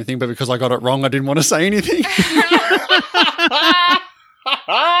thought the same thing, but because I got it wrong, I didn't want to say anything.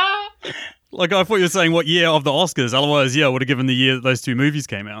 Like, I thought you were saying what year of the Oscars. Otherwise, I would have given the year that those two movies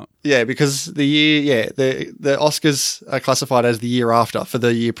came out. Yeah, because the Oscars are classified as the year after for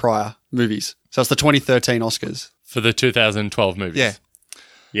the year prior movies. So it's the 2013 Oscars. For the 2012 movies. Yeah.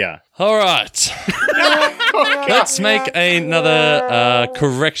 Yeah. All right. Let's make another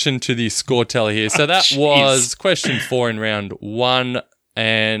correction to the score teller here. So that was question 4 in round 1,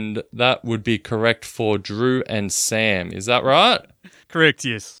 and that would be correct for Drew and Sam. Is that right? Correct,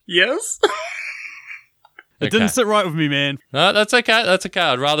 yes. Yes? It didn't sit right with me, man. No, that's okay. That's okay.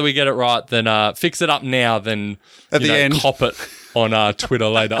 I'd rather we get it right than fix it up now than At the end. cop it on Twitter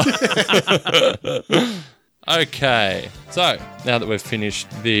later. Okay. So now that we've finished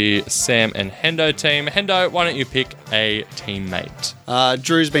the Sam and Hendo team, Hendo, why don't you pick a teammate?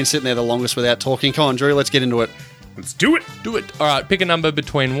 Drew's been sitting there the longest without talking. Come on, Drew, let's get into it. Let's do it. Do it. All right. Pick a number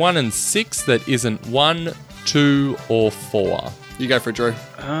between 1 and 6 that isn't 1, 2, or 4. You go for it, Drew.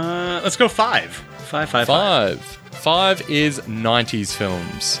 Let's go 5. 5. 5 is 90s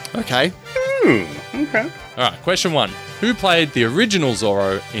films. Okay. Okay. All right, question 1. Who played the original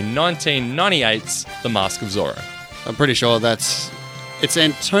Zorro in 1998's The Mask of Zorro? I'm pretty sure it's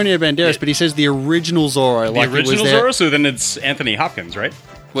Antonio Banderas, but he says the original Zorro. The original Zorro, so then it's Anthony Hopkins, right?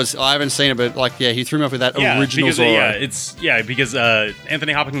 I haven't seen it, but he threw me off with that original because, Zorro. because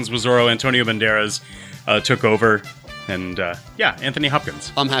Anthony Hopkins was Zorro, Antonio Banderas took over, and Anthony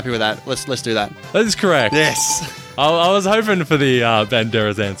Hopkins. I'm happy with that. Let's do that. That is correct. Yes. I was hoping for the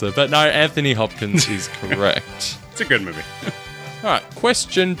Banderas answer, but no, Anthony Hopkins is correct. It's a good movie. All right,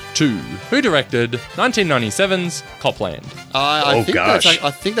 question 2. Who directed 1997's Copland? I gosh.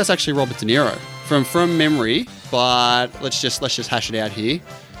 think that's actually Robert De Niro from memory, but let's just hash it out here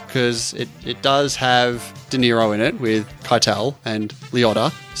because it does have De Niro in it with Keitel and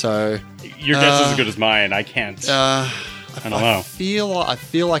Liotta. So Your guess is as good as mine. I can't. I don't know. I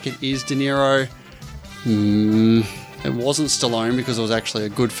feel like it is De Niro. It wasn't Stallone because it was actually a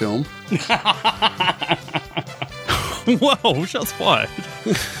good film. Whoa, shots fired.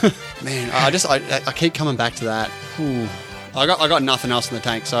 Man, I keep coming back to that. Ooh. I got nothing else in the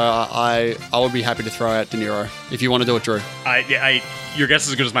tank, so I would be happy to throw out De Niro if you want to do it, Drew. Your guess is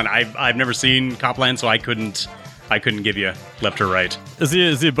as good as mine. I've never seen Copland, so I couldn't give you left or right.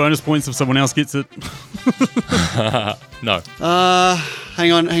 Is there bonus points if someone else gets it? No.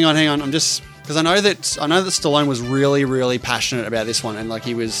 Hang on. I'm just because I know that Stallone was really, really passionate about this one, and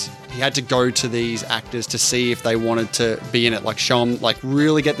he had to go to these actors to see if they wanted to be in it, show them,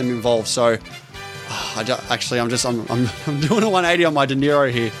 really get them involved. So, I'm doing a 180 on my De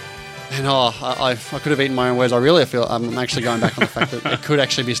Niro here, and I could have eaten my own words. I'm actually going back on the fact that it could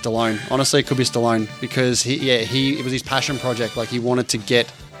actually be Stallone. Honestly, it could be Stallone because it was his passion project. He wanted to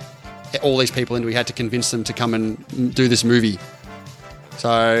get all these people into. He had to convince them to come and do this movie.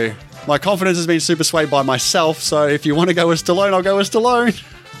 So my confidence has been super swayed by myself. So if you want to go with Stallone, I'll go with Stallone.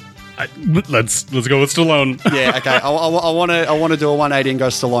 Let's go with Stallone. Yeah, okay. I want to do a 180 and go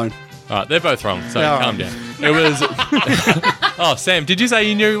Stallone. All right, they're both wrong, so calm down. It was... Oh, Sam, did you say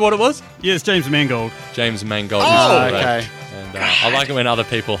you knew what it was? Yeah, it's James Mangold. James Mangold Oh, is correct. okay. And I like it when other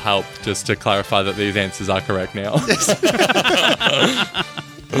people help just to clarify that these answers are correct now.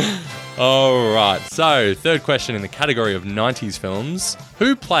 All right, so third question in the category of 90s films.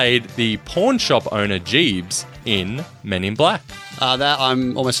 Who played the pawn shop owner Jeeves in Men in Black? That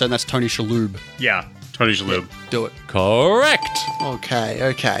I'm almost certain that's Tony Shalhoub. Yeah, Tony Shalhoub. Do it. Correct.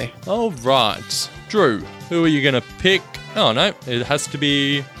 Okay. All right. Drew, who are you going to pick? Oh, no, it has to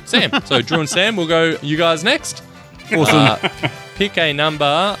be Sam. So Drew and Sam, we'll go you guys next. Awesome. Pick a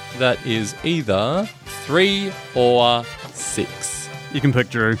number that is either 3 or 6. You can pick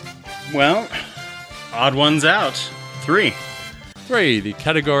Drew. Well, odd ones out. 3. 3. The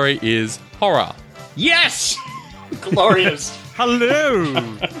category is horror. Yes! Glorious. Hello.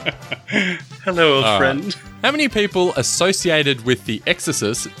 Hello, old All friend. right. How many people associated with The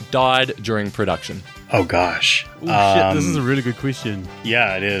Exorcist died during production? Oh, gosh. Oh, shit, this is a really good question.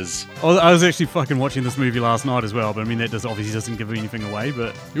 Yeah, it is. I was actually fucking watching this movie last night as well, but I mean, that obviously doesn't give anything away,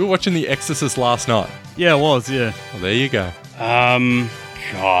 but... You were watching The Exorcist last night. Yeah, it was, yeah. Well, there you go.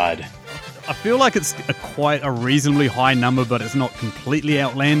 God. I feel like it's quite a reasonably high number, but it's not completely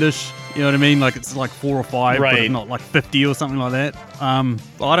outlandish. You know what I mean? It's 4 or 5, but Right. it's not 50 or something like that. I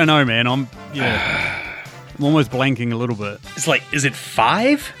don't know, man. I'm almost blanking a little bit. It's like, is it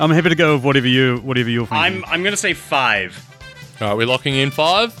 5? I'm happy to go with whatever you're thinking. I'm gonna say 5. All right, we're locking in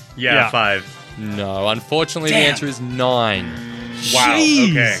 5? Yeah, Yeah. 5. No, unfortunately, the Damn. answer is 9. Wow.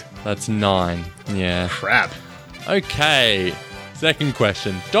 Jeez. Okay. That's 9. Yeah. Crap. Okay. Second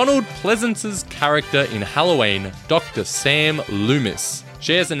question. Donald Pleasance's character in Halloween, Dr. Sam Loomis,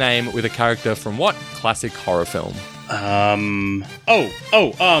 shares a name with a character from what classic horror film?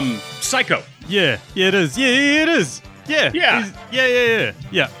 Psycho. Yeah, it is. Yeah, it is. Yeah. Yeah. Yeah.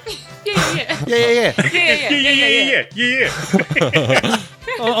 Yeah, yeah. Yeah, yeah, yeah. Yeah.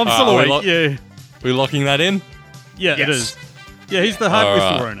 I'm Are still we awake. Yeah. We locking that in? Yeah, Yes. it is. Yeah, he's the hardware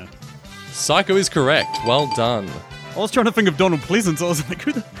Alright. store owner. Psycho is correct. Well done. I was trying to think of Donald Pleasance. I was like,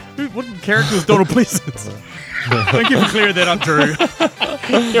 what character is Donald Pleasance? Thank you for clearing that up, Drew.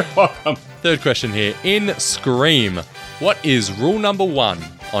 You're welcome. Third question here. In Scream, what is rule number 1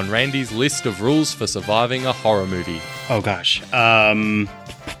 on Randy's list of rules for surviving a horror movie? Oh gosh.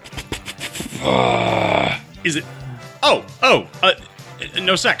 Is it?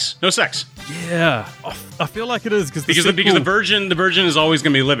 No sex. No sex. Yeah, I feel like it is because Because the virgin is always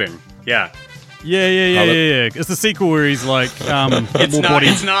gonna be living. Yeah. Yeah. It's the sequel where he's like, It's more not. body.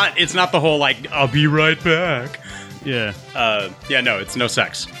 It's not the whole like I'll be right back. Yeah, No, it's no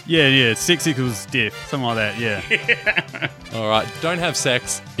sex. yeah. Sex equals death, something like that. Yeah, All right, don't have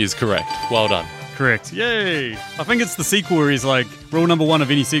sex is correct. Well done. correct. Yay! I think it's the sequel where he's like, rule number 1 of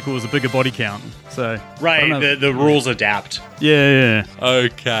any sequel is a bigger body count. So I don't Right. know. The rules adapt. Yeah.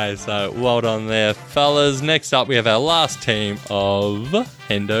 Okay, so well done there, fellas. Next up, we have our last team of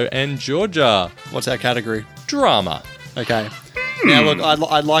Hendo and Georgia. What's our category? Drama. Okay. Now, look,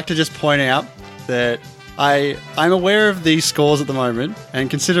 I'd like to just point out that I'm aware of these scores at the moment, and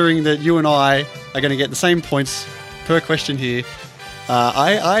considering that you and I are going to get the same points per question here,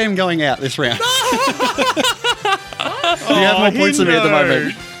 I am going out this round. You have more points than me at the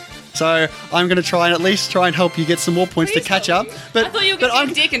moment. So I'm going to try and help you get some more points Please to catch help up. me. But I thought you were but going I'm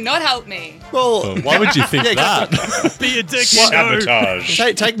to be a dick and not help me. well. Why would you think Yeah, that? Be a dick. Sabotage.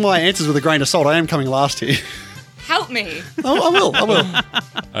 Take my answers with a grain of salt. I am coming last here. Help me. I will.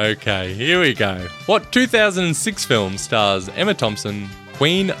 Okay, here we go. What 2006 film stars Emma Thompson,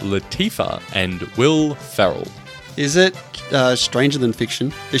 Queen Latifah, and Will Ferrell? Is it Stranger Than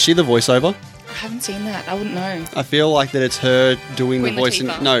Fiction? Is she the voiceover? I haven't seen that. I wouldn't know. I feel like that it's her doing Queen the voice.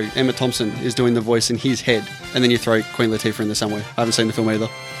 Latifah. No, Emma Thompson is doing the voice in his head, and then you throw Queen Latifah in there somewhere. I haven't seen the film either,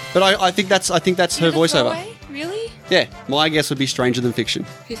 but I think that's her voiceover. Throwaway? Really? Yeah, my guess would be Stranger Than Fiction.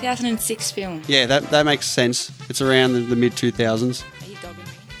 2006 film. Yeah, that makes sense. It's around the mid 2000s. Are you dogging me?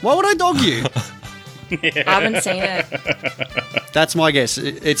 Why would I dog you? I haven't seen it. That's my guess.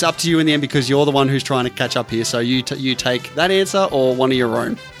 It's up to you in the end because you're the one who's trying to catch up here. So you take that answer or one of your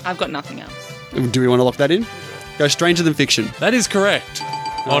own. I've got nothing else. Do we want to lock that in? Go Stranger Than Fiction. That is correct.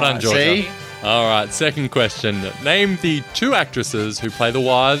 Well done, Alright, Georgia. see? All right, second question. Name the 2 actresses who play the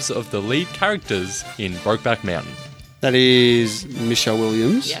wives of the lead characters in Brokeback Mountain. That is Michelle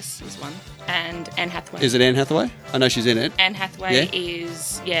Williams. Yes, is one. And Anne Hathaway. Is it Anne Hathaway? I know she's in it. Anne Hathaway Yeah?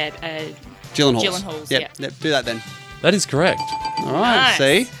 is, Gyllenhaal. Gyllenhaal's, Yep, do that then. That is correct. All right, nice.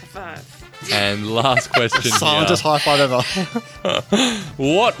 see? High five. And last question Silentest here. high five ever.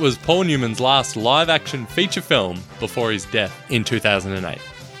 What was Paul Newman's last live-action feature film before his death in 2008?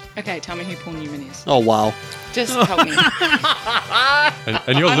 Okay, tell me who Paul Newman is. Oh, wow. Just help me.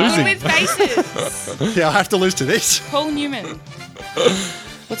 And you're I'm losing. good with faces. Yeah, I have to lose to this. Paul Newman.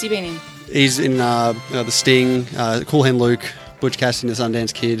 What's he been in? He's in The Sting, Cool Hand Luke, Butch Cassidy and the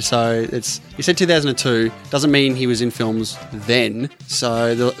Sundance Kid. So he said 2002. Doesn't mean he was in films then.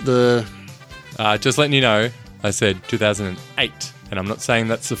 So the Just letting you know, I said 2008, and I'm not saying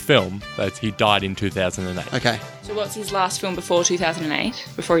that's the film, but he died in 2008. okay. So what's his last film before 2008?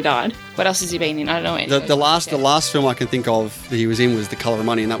 Before he died? What else has he been in? I don't know. Any The of those. last film I can think of that he was in was The Color of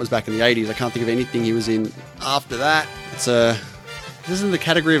Money, and that was back in the 80s. I can't think of anything he was in after that. It's this is in the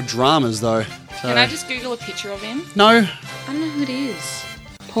category of dramas though. So, Can I just Google a picture of him? No, I don't know who it is.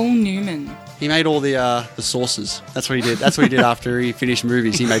 Paul Newman. he made all the Sauces. That's what he did. That's what he did after he finished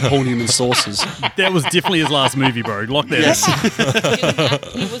movies. He made Paul Newman Sauces. That was definitely his last movie, bro. Lock that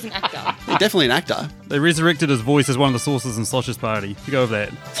in. He was an actor. Definitely an actor. They resurrected his voice as one of the sauces in Slosh's Party. You go with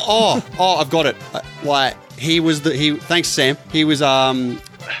that. Oh, I've got it. He was thanks Sam. He was one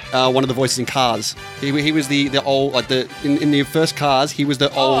of the voices in Cars. He was the old in the first Cars. He was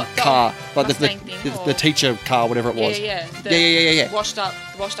the old God. car, like Mustang thing, the or- teacher car, whatever it was. Yeah. Yeah. Washed up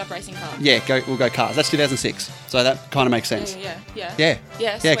racing car. Yeah, we'll go Cars. That's 2006. So that kind of makes sense. Yeah. Yeah.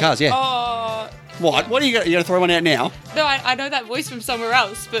 Yes. Yeah, Cars, yeah. Oh, What? What are you gonna throw one out now? No, I know that voice from somewhere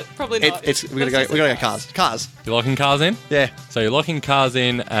else, but probably not. We gotta go Cars. Cars. You're locking Cars in? Yeah. So you're locking Cars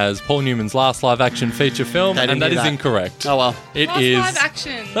in as Paul Newman's last live-action feature film, I didn't and that hear is that. incorrect. Oh well. It Last is. live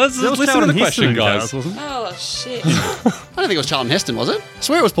action. Let's That was listen to Charlton the Heston question, in guys. Cars, wasn't it? Oh shit. I don't think it was Charlton Heston, was it? I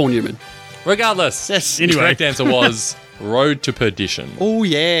swear it was Paul Newman. Regardless, Yes. the Anyway. correct answer was Road to Perdition. Oh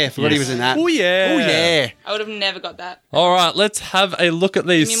yeah, forgot he Yes. was in that. Oh, yeah. Oh yeah. I would have never got that. All right, let's have a look at Give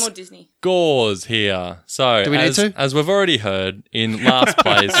me these more Disney. scores here. So, Do we need to? as we've already heard, in last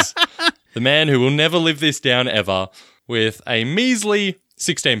place, the man who will never live this down ever, with a measly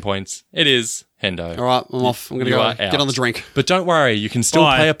 16 points. It is Hendo. All right, I'm off. I'm gonna You go are get out. on the drink. But don't worry, you can still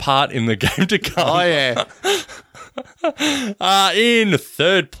Bye. play a part in the game to come. Oh yeah. In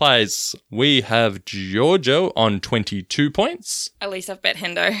third place, we have Giorgio on 22 points. At least I've bet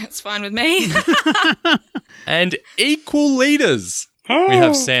Hendo. It's fine with me. And equal leaders, we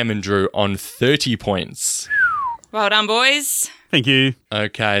have Sam and Drew on 30 points. Well done, boys. Thank you.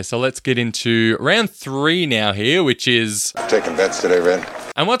 Okay, so let's get into round 3 now here, which is... Taking bets today, Red.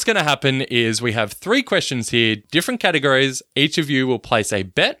 And what's going to happen is we have 3 questions here, different categories. Each of you will place a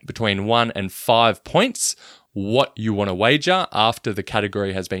bet between 1 and 5 points, what you want to wager after the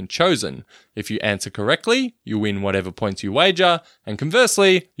category has been chosen. If you answer correctly, you win whatever points you wager, and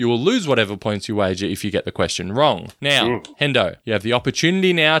conversely, you will lose whatever points you wager if you get the question wrong. Now, Hendo, you have the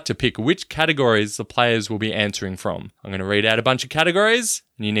opportunity now to pick which categories the players will be answering from. I'm going to read out a bunch of categories,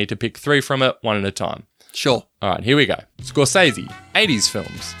 and you need to pick 3 from it, one at a time. Sure. All right, here we go. Scorsese, 80s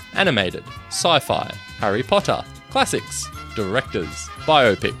films, animated, sci-fi, Harry Potter, classics, directors,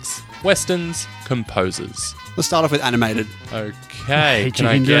 biopics, westerns, composers. Let's start off with animated. Okay, Hey, can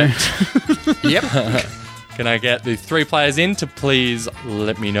I Chicken get Yep. can I get the 3 players in to please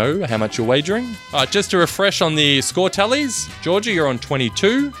let me know how much you're wagering? All right, just to refresh on the score tallies, Georgia, you're on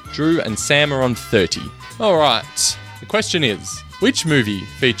 22, Drew and Sam are on 30. All right, the question is, which movie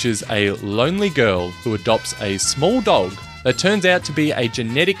features a lonely girl who adopts a small dog that turns out to be a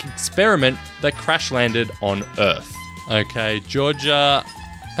genetic experiment that crash landed on Earth? Okay, Georgia,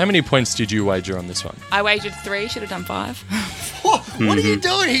 how many points did you wager on this one? I wagered 3. Should have done 5. What are you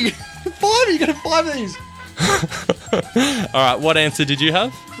doing? 5? You got 5 of these. All right, what answer did you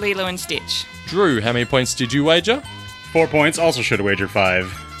have? Lilo and Stitch. Drew, how many points did you wager? 4 points. Also should have wagered 5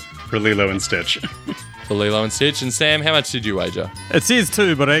 for Lilo and Stitch. For Lilo and Stitch. And Sam, how much did you wager? It says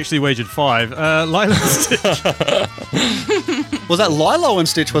 2, but I actually wagered 5. Lilo and Stitch. Was that Lilo and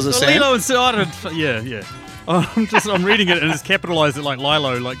Stitch? Was it Sam? Lilo and Stitch. Yeah. I'm reading it and it's capitalized it like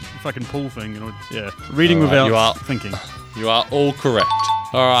Lilo, like fucking pool thing. Reading All right, without you are- thinking. You are all correct.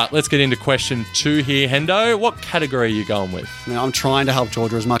 All right, let's get into question 2 here, Hendo. What category are you going with? I mean, I'm trying to help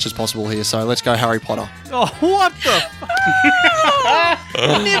Georgia as much as possible here, so let's go Harry Potter. Oh, what the?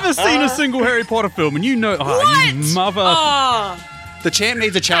 I've never seen a single Harry Potter film, and you know, you mother. Oh, The champ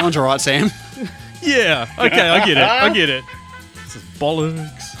needs a challenge, all right, Sam? Yeah. Okay, I get it. This is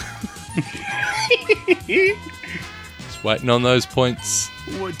bollocks. Just waiting on those points.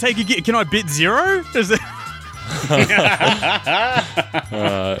 Take a get. Can I bet 0? Is that?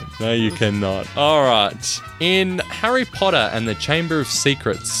 No, you cannot. All right. In Harry Potter and the Chamber of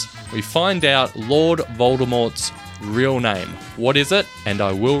Secrets, we find out Lord Voldemort's real name. What is it? And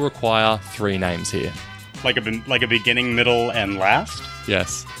I will require 3 names here. like a beginning, middle, and last.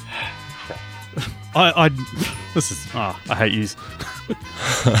 Yes. I hate yous.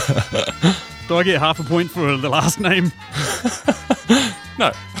 Do I get half a point for the last name?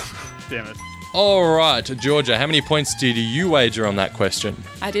 No. Damn it. All right, Georgia, how many points did you wager on that question?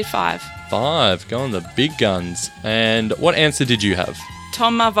 I did 5. 5. Go on the big guns. And what answer did you have?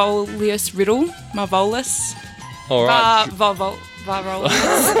 Tom Marvolius Riddle. Marvolus. All right. Varvolus.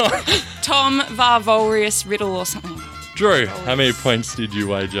 Tom Varvolius Riddle or something. Drew, how many points did you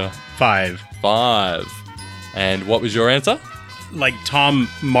wager? 5. 5. And what was your answer? Like Tom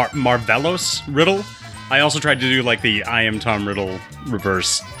Marvellos Riddle. I also tried to do like the I am Tom Riddle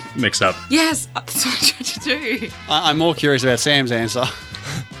reverse mix up. Yes, that's what I tried to do. I'm more curious about Sam's answer.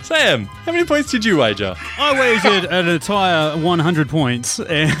 Sam, how many points did you wager? I wagered an entire 100 points,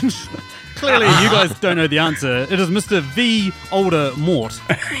 and clearly you guys don't know the answer. It is Mr. V. Older Mort.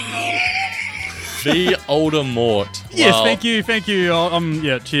 The older Mort. Yes, Well, thank you.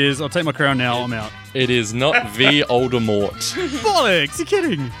 Cheers. I'll take my crown now. I'm out. It is not the older Mort. Bollocks, you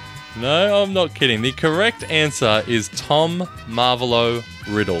kidding? No, I'm not kidding. The correct answer is Tom Marvolo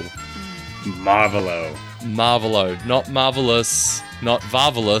Riddle. Marvelo. Marvolo, not marvelous, not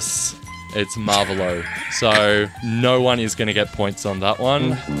varvelous. It's Marvolo. So no one is going to get points on that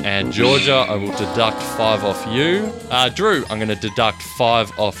one. And Georgia, I will deduct 5 off you. Drew, I'm going to deduct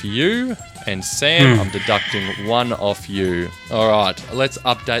 5 off you. And Sam, I'm deducting 1 off you. All right, let's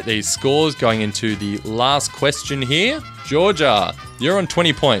update these scores going into the last question here. Georgia, you're on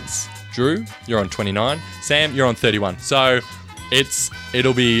 20 points. Drew, you're on 29. Sam, you're on 31. So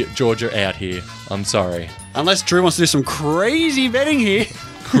it'll be Georgia out here. I'm sorry. Unless Drew wants to do some crazy betting here.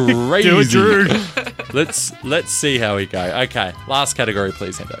 Crazy. Do it, Drew. Let's see how we go. Okay, last category,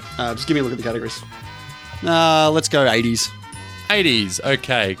 please, Hendo. Just give me a look at the categories. Let's go 80s. 80s.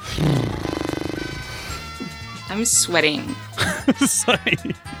 Okay. I'm sweating. Sorry.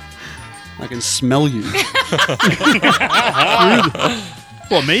 I can smell you.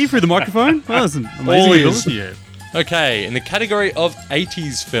 What, me through the microphone? That was an amazing All ability. Yeah. Okay, in the category of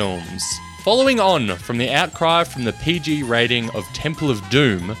 80s films. Following on from the outcry from the PG rating of Temple of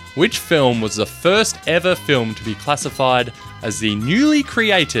Doom, which film was the first ever film to be classified as the newly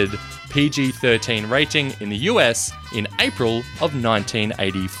created PG-13 rating in the US in April of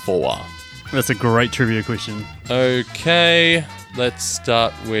 1984? That's a great trivia question. Okay, let's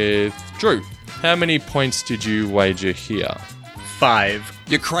start with Drew. How many points did you wager here? 5.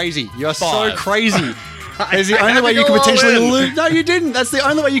 You're crazy. You're 5. so crazy. It's the only way you could potentially lose. No, you didn't. That's the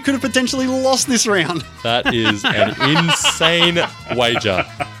only way you could have potentially lost this round. That is an insane wager.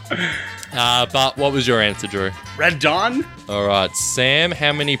 But what was your answer, Drew? Red Dawn? All right, Sam,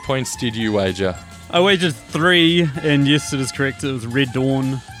 how many points did you wager? I wagered 3, and yes, it is correct. It was Red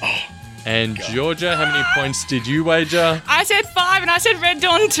Dawn. And Georgia, how many points did you wager? I said 5 and I said Red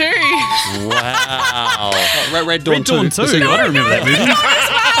Dawn 2. Wow. Red Dawn Red Dawn 2. The I don't remember that movie.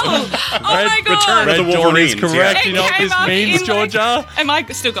 Oh my god. Return of the Red Dawn is Wolverines, correct. yeah. You know what It came this up means, in Georgia? Am I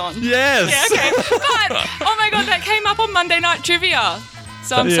still gone? Yes. Yeah, okay. But, oh my god, that came up on Monday Night Trivia.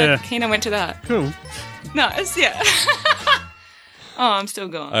 So I'm Yeah. so keen I went to that. Cool. Nice, yeah. Oh, I'm still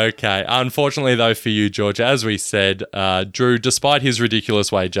gone. Okay. Unfortunately, though, for you, Georgia, as we said, Drew, despite his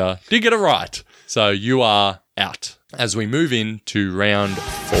ridiculous wager, did get it right. So you are out as we move into round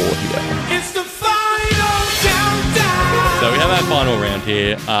 4 here. It's the final countdown. So we have our final round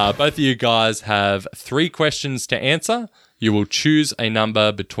here. Both of you guys have 3 questions to answer. You will choose a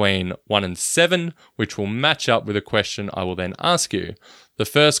number between 1 and 7, which will match up with a question I will then ask you. The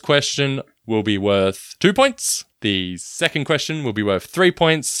first question will be worth 2 points. The second question will be worth 3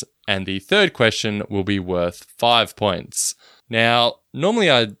 points. And the third question will be worth 5 points. Now,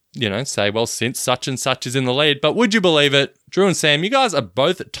 normally I, say, well, since such and such is in the lead, but would you believe it? Drew and Sam, you guys are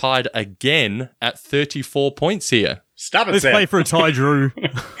both tied again at 34 points here. Stop it, Let's Sam. play for a tie, Drew.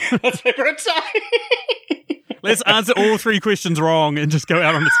 Let's play for a tie. Let's answer all 3 questions wrong and just go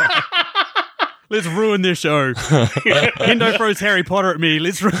out on the tie. Let's ruin this show. Hendo throws Harry Potter at me.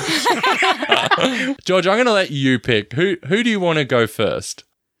 Let's ruin George, I'm going to let you pick. Who do you want to go first?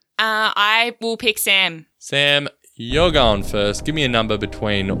 I will pick Sam. Sam, you're going first. Give me a number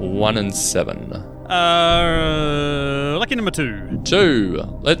between 1 and 7. lucky number 2.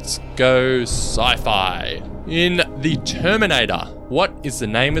 2. Let's go sci-fi. In The Terminator, what is the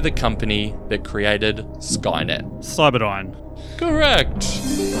name of the company that created Skynet? Cyberdyne. Correct.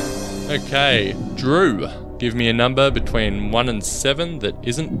 Okay, Drew, give me a number between 1 and 7 that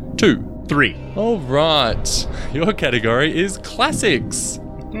isn't 2. 3. All right. Your category is classics.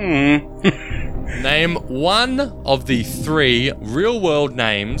 Name one of the 3 real-world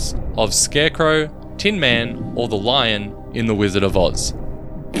names of Scarecrow, Tin Man, or the Lion in The Wizard of Oz.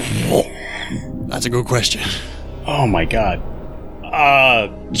 That's a good question. Oh my god.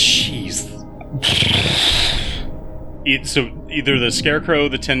 Jeez. So either the Scarecrow,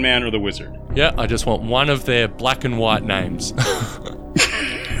 the Tin Man, or the Wizard. Yeah, I just want one of their black and white names.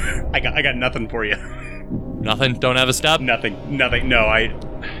 I got nothing for you. Nothing? Don't have a stab? Nothing.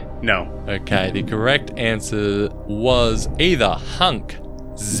 No. Okay, the correct answer was either Hunk,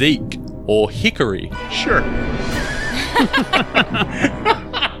 Zeke, or Hickory. Sure.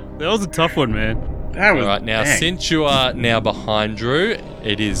 That was a tough one, man. That was Alright, now dang. since you are now behind Drew,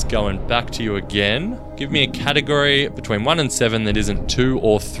 it is going back to you again. Give me a category between 1 and 7 that isn't 2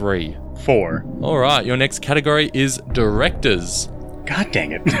 or 3. 4. Alright, your next category is directors. God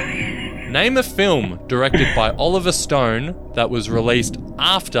dang it. Name a film directed by Oliver Stone that was released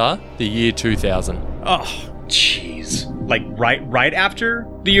after the year 2000. Oh, Jeez. Like right after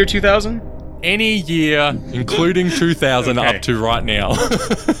the year 2000? Any year, including 2000 Okay. up to right now.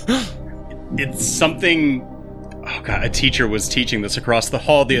 It's something. Oh god, a teacher was teaching this across the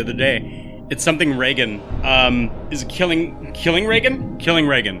hall the other day. It's something Reagan. Is it killing Reagan? Killing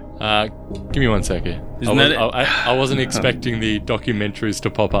Reagan. Give me 1 second. Isn't that it? I wasn't expecting the documentaries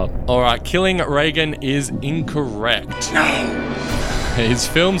to pop up. All right, Killing Reagan is incorrect. No. his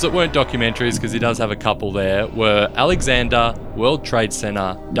films that weren't documentaries, because he does have a couple there, were Alexander, World Trade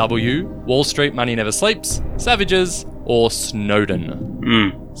Center, W, Wall Street, Money Never Sleeps, Savages, or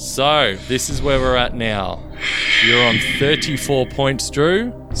Snowden. So, this is where we're at now. You're on 34 points,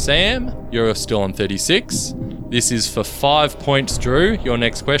 Drew. Sam, you're still on 36. This is for 5 points, Drew. Your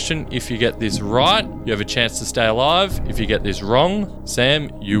next question, if you get this right, you have a chance to stay alive. If you get this wrong, Sam,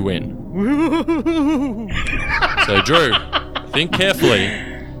 you win. So, Drew, think carefully.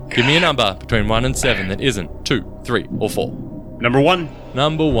 Give me a number between 1 and 7 that isn't 2, 3, or 4. Number 1.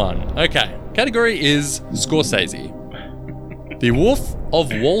 Number 1. Okay. Category is Scorsese. The Wolf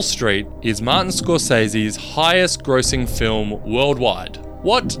of Wall Street is Martin Scorsese's highest grossing film worldwide.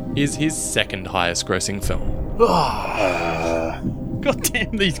 What is his second highest grossing film? God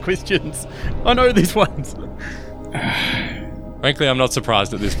damn these questions. I know these ones. Frankly, I'm not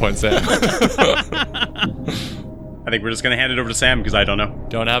surprised at this point, Sam. I think we're just going to hand it over to Sam because I don't know.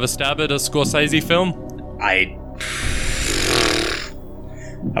 Do you want to have a stab at a Scorsese film? I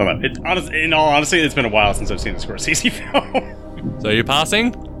don't know. In all honesty, it's been a while since I've seen a Scorsese film. So you're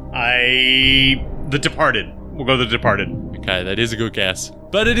passing? The Departed. We'll go The Departed. Okay, that is a good guess.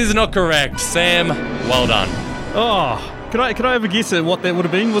 But it is not correct. Sam, well done. Oh, could I have a guess at what that would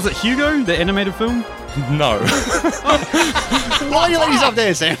have been? Was it Hugo, the animated film? No. Why are you letting yourself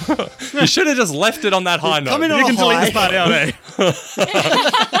there, Sam? You should have just left it on that high note. Come in You on can a delete high. this part out, eh?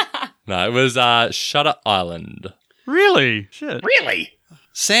 No, it was Shutter Island. Really? Shit. Really?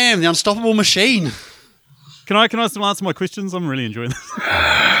 Sam, the unstoppable machine. Can I still answer my questions? I'm really enjoying this.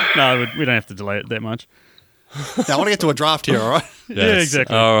 No, we don't have to delay it that much. Now, I want to get to a draft here, all right? Yeah,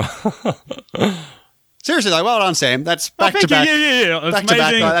 exactly. Seriously, though, well done, Sam. That's back Thank to back. you. Yeah. It's Back to back,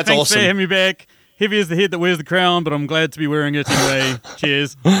 amazing. that's Thanks awesome. for having me back. Heavy as the head that wears the crown, but I'm glad to be wearing it anyway.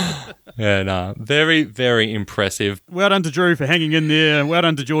 Cheers. Yeah, no. Very, very impressive. Well done to Drew for hanging in there. Well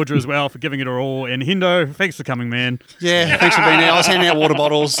done to Georgia as well for giving it her all. And Hendo, thanks for coming, man. Yeah, thanks for being there. I was handing out water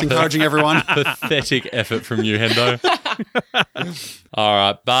bottles, encouraging everyone. Pathetic effort from you, Hendo. All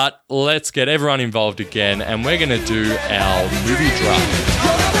right, but let's get everyone involved again, and we're going to do our movie draft.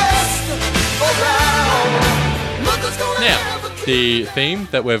 Now, the theme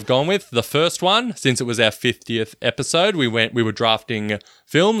that we've gone with, the first one, since it was our 50th episode, we were drafting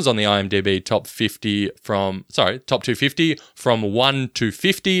films on the IMDb top 250 from 1 to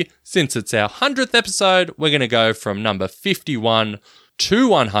 50. Since it's our 100th episode, we're going to go from number 51 to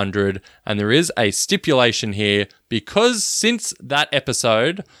 100, and there is a stipulation here because since that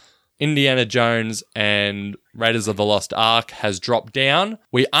episode, Indiana Jones and Raiders of the Lost Ark has dropped down,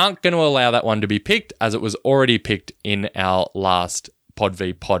 we aren't going to allow that one to be picked as it was already picked in our last Pod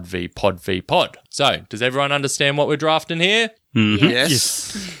v Pod v Pod v Pod. So, does everyone understand what we're drafting here?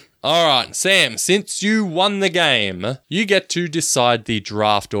 Yes. All right, Sam, since you won the game, you get to decide the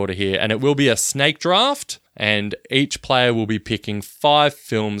draft order here, and it will be a snake draft, and each player will be picking 5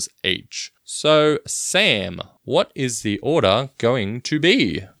 films each. So, Sam, what is the order going to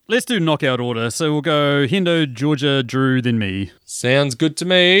be? Let's do knockout order. So we'll go Hendo, Georgia, Drew, then me. Sounds good to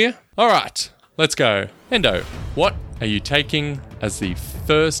me. All right, let's go. Hendo, what are you taking as the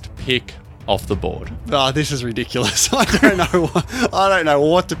first pick off the board? Oh, this is ridiculous. I don't know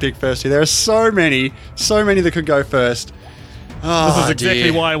what to pick first here. There are so many that could go first. Oh, This is exactly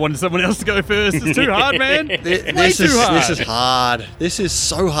dear. why I wanted someone else to go first. It's too hard, man. This too hard. is hard. This is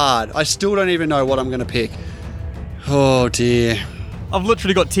so hard. I still don't even know what I'm going to pick. Oh, dear. I've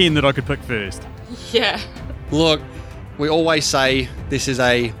literally got 10 that I could pick first. Yeah. Look, we always say this is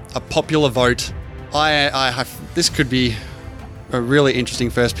a popular vote. I have. This could be a really interesting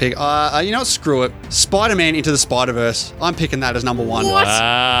first pick. You know what? Screw it. Spider-Man Into the Spider-Verse. I'm picking that as number 1.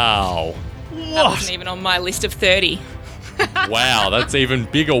 Wow. That wasn't even on my list of 30. Wow, that's even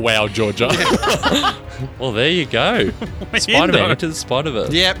bigger wow, Georgia. Well, there you go. Spider-Man Into the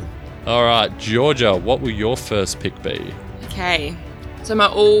Spider-Verse. Yep. All right, Georgia, what will your first pick be? Okay. So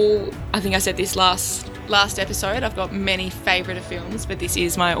I think I said this last episode, I've got many favourite films, but this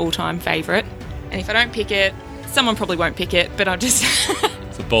is my all-time favourite. And if I don't pick it, someone probably won't pick it, but I'm just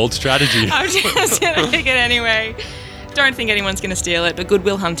It's a bold strategy. I'm just going to pick it anyway. Don't think anyone's going to steal it, but Good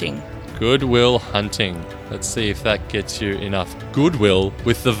Will Hunting. Good Will Hunting. Let's see if that gets you enough goodwill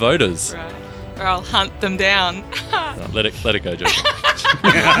with the voters. Right. Or I'll hunt them down. No, let it go, Georgia.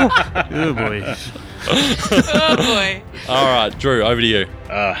 Oh, boy. Oh, boy. All right, Drew, over to you.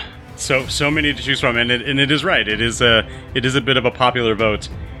 So many to choose from, and it is right. It is a bit of a popular vote.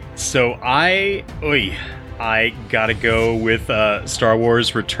 So I gotta go with Star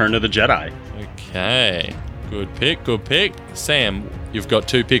Wars: Return of the Jedi. Okay, good pick. Sam, you've got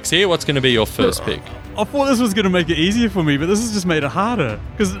 2 picks here. What's going to be your first pick? I thought this was going to make it easier for me, but this has just made it harder.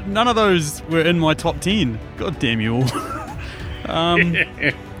 Because none of those were in my top 10. God damn you all. I'm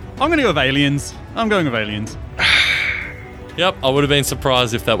going to go with Aliens. I'm going with Aliens. Yep, I would have been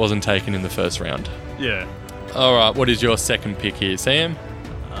surprised if that wasn't taken in the first round. Yeah. All right, what is your second pick here, Sam?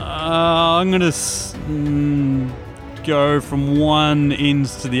 I'm going to go from one end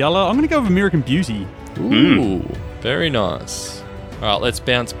to the other. I'm going to go with American Beauty. Ooh, very nice. All right, let's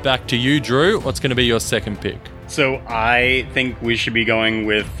bounce back to you, Drew. What's going to be your second pick? So I think we should be going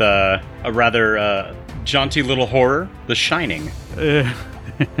with a rather jaunty little horror, The Shining.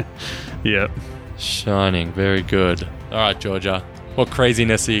 Yeah. Shining, very good. All right, Georgia, what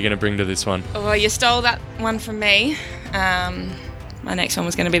craziness are you going to bring to this one? Well, you stole that one from me. My next one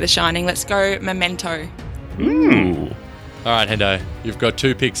was going to be The Shining. Let's go Memento. Ooh. All right, Hendo, you've got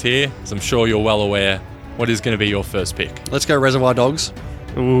 2 picks here, as I'm sure you're well aware. What is going to be your first pick? Let's go Reservoir Dogs.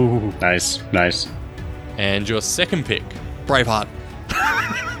 Ooh. Nice, nice. And your second pick? Braveheart.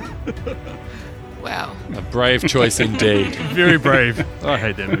 Wow. A brave choice indeed. Very brave. I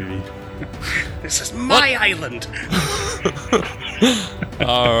hate that movie. This is my island.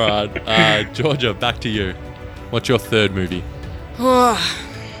 All right, Georgia, back to you. What's your third movie? I'm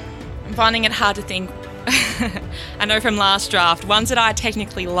finding it hard to think. I know from last draft, ones that I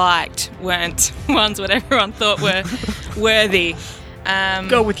technically liked weren't ones that everyone thought were worthy.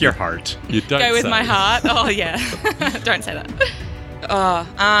 Go with your heart. You don't Go with say. my heart. Oh, yeah. Don't say that.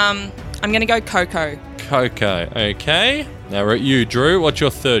 I'm going to go Coco. Coco, okay. Now we're at you, Drew. What's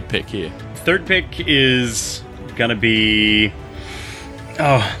your third pick here? Third pick is gonna be...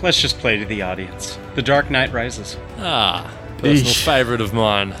 Oh, let's just play to the audience. The Dark Knight Rises. Ah, personal Eesh. favourite of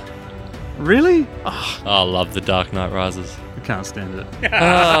mine. Really? I love The Dark Knight Rises. I can't stand it.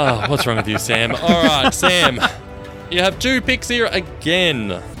 What's wrong with you, Sam? All right, Sam. You have 2 picks here again.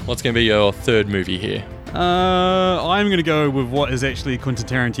 What's going to be your third movie here? I'm going to go with what is actually Quentin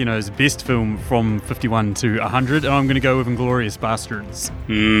Tarantino's best film from 51 to 100, and I'm going to go with Inglourious Bastards.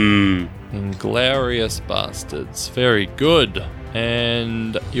 Inglourious Bastards. Very good.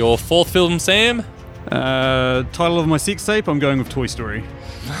 And your fourth film, Sam? Title of my sex tape, I'm going with Toy Story.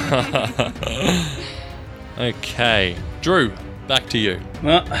 Okay. Drew, back to you.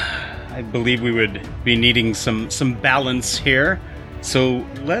 Well, I believe we would be needing some balance here. So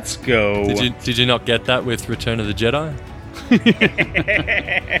let's go... Did you not get that with Return of the Jedi?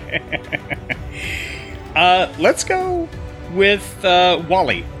 Let's go with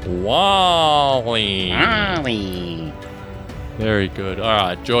WALL-E. WALL-E. Very good. All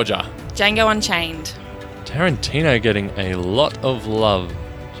right, Georgia. Django Unchained. Tarantino getting a lot of love.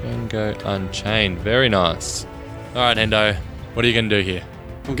 Django Unchained. Very nice. All right, Hendo. What are you going to do here?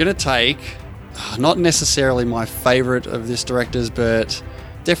 I'm going to take, not necessarily my favourite of this director's, but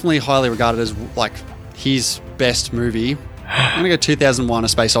definitely highly regarded as like his best movie. I'm going to go 2001: A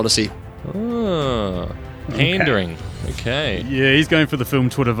Space Odyssey. Oh, pandering. Okay. Yeah, he's going for the film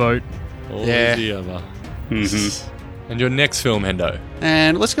Twitter vote. All Yeah. the other. And your next film, Hendo?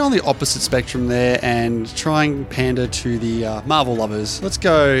 And let's go on the opposite spectrum there and try and pander to the Marvel lovers. Let's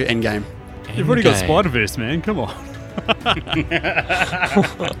go Endgame. You've already got Endgame. Spider-Verse, man. Come on.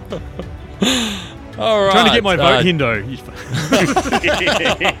 All right. Trying to get my vote, Hendo.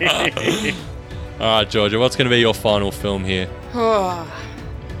 All right, Georgia. What's going to be your final film here? All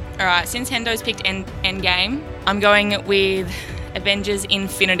right, since Hendo's picked Endgame, I'm going with Avengers: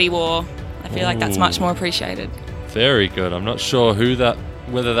 Infinity War. I feel like that's much more appreciated. Very good. I'm not sure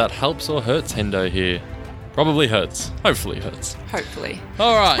whether that helps or hurts Hendo here. Probably hurts. Hopefully hurts. Hopefully.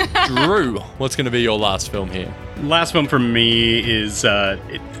 All right, Drew. What's going to be your last film here? Last one for me is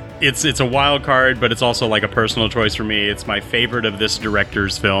it's a wild card, but it's also like a personal choice for me. It's my favorite of this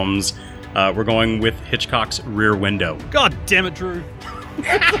director's films. We're going with Hitchcock's Rear Window. God damn it, Drew.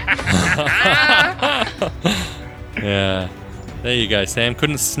 Yeah. There you go, Sam.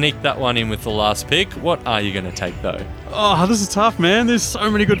 Couldn't sneak that one in with the last pick. What are you going to take, though? Oh, this is tough, man. There's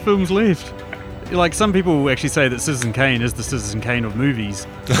so many good films left. Like, some people actually say that Citizen Kane is the Citizen Kane of movies.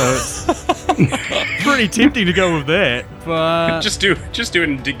 So it's pretty tempting to go with that. But Just do it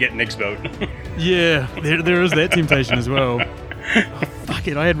and get Nick's vote. yeah, there is that temptation as well. Oh, fuck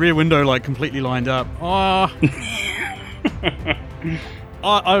it, I had Rear Window like completely lined up.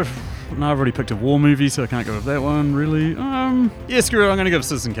 I've already picked a war movie, so I can't go with that one, really. Yeah, screw it, I'm going to go with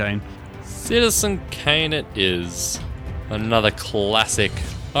Citizen Kane. Citizen Kane it is. Another classic.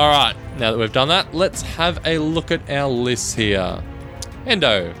 All right, now that we've done that, let's have a look at our lists here.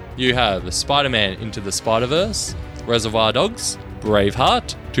 Endo, you have Spider-Man Into the Spider-Verse, Reservoir Dogs,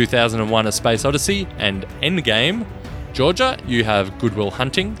 Braveheart, 2001: A Space Odyssey, and Endgame. Georgia, you have Good Will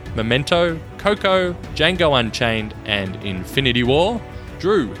Hunting, Memento, Coco, Django Unchained, and Infinity War.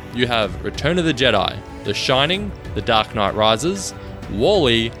 Drew, you have Return of the Jedi, The Shining, The Dark Knight Rises,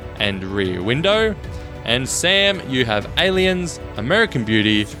 WALL-E, and Rear Window. And Sam, you have Aliens, American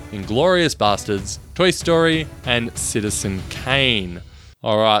Beauty, Inglourious Bastards, Toy Story, and Citizen Kane.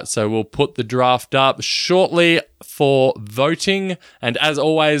 Alright, so we'll put the draft up shortly for voting. And as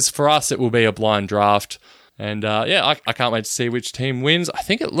always, for us, it will be a blind draft. And I can't wait to see which team wins. I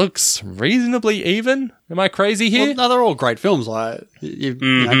think it looks reasonably even. Am I crazy here? Well, no, they're all great films. Like you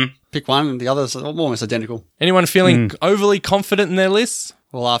know, pick one, and the others are almost identical. Anyone feeling overly confident in their lists?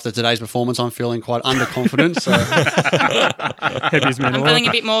 Well, after today's performance, I'm feeling quite underconfident. So Happiest man I'm alive. feeling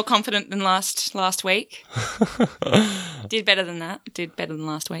a bit more confident than last week. Did better than that. Did better than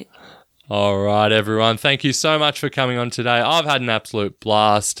last week. All right, everyone. Thank you so much for coming on today. I've had an absolute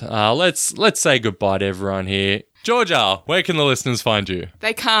blast. Let's say goodbye to everyone here. Georgia, where can the listeners find you?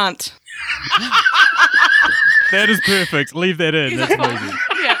 They can't. That is perfect. Leave that in. That's amazing.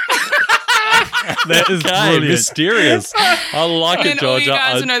 Yeah. That is Okay, brilliant. mysterious. I like And it, then all you Georgia.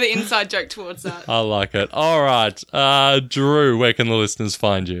 guys will know the inside joke towards that. I like it. All right, Drew, where can the listeners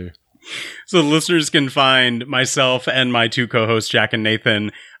find you? So the listeners can find myself and my two co-hosts, Jack and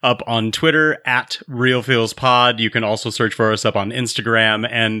Nathan, up on Twitter at RealFeelsPod. You can also search for us up on Instagram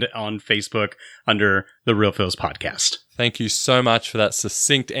and on Facebook under the Real Feels Podcast. Thank you so much for that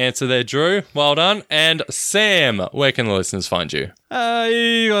succinct answer there, Drew. Well done. And Sam, where can the listeners find you?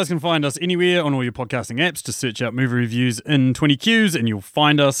 You guys can find us anywhere on all your podcasting apps. Just search out movie reviews in 20 Qs and you'll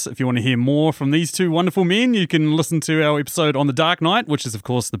find us. If you want to hear more from these two wonderful men, you can listen to our episode on The Dark Knight, which is, of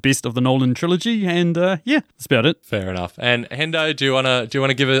course, the best of the Nolan trilogy. And that's about it. Fair enough. And Hendo, do you want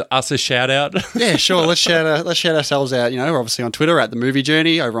to give us a shout out? yeah, sure. Let's shout ourselves out. You know, we're obviously on Twitter at The Movie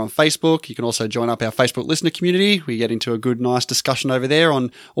Journey, over on Facebook. You can also join up our Facebook listener community. We get into a good, nice discussion over there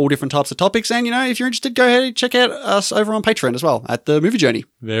on all different types of topics. And, you know, if you're interested, go ahead and check out us over on Patreon as well at The Movie Journey.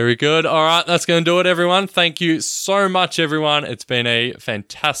 Very good. All right, that's going to do it, everyone. Thank you so much, everyone. It's been a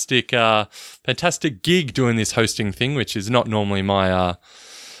fantastic gig doing this hosting thing, which is not normally my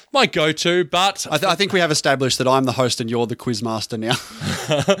go-to, but I think we have established that I'm the host and you're the quiz master now.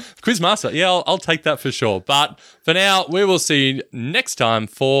 Quizmaster. Yeah, I'll take that for sure. But for now, we will see you next time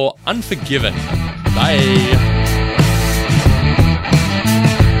for Unforgiven. Bye.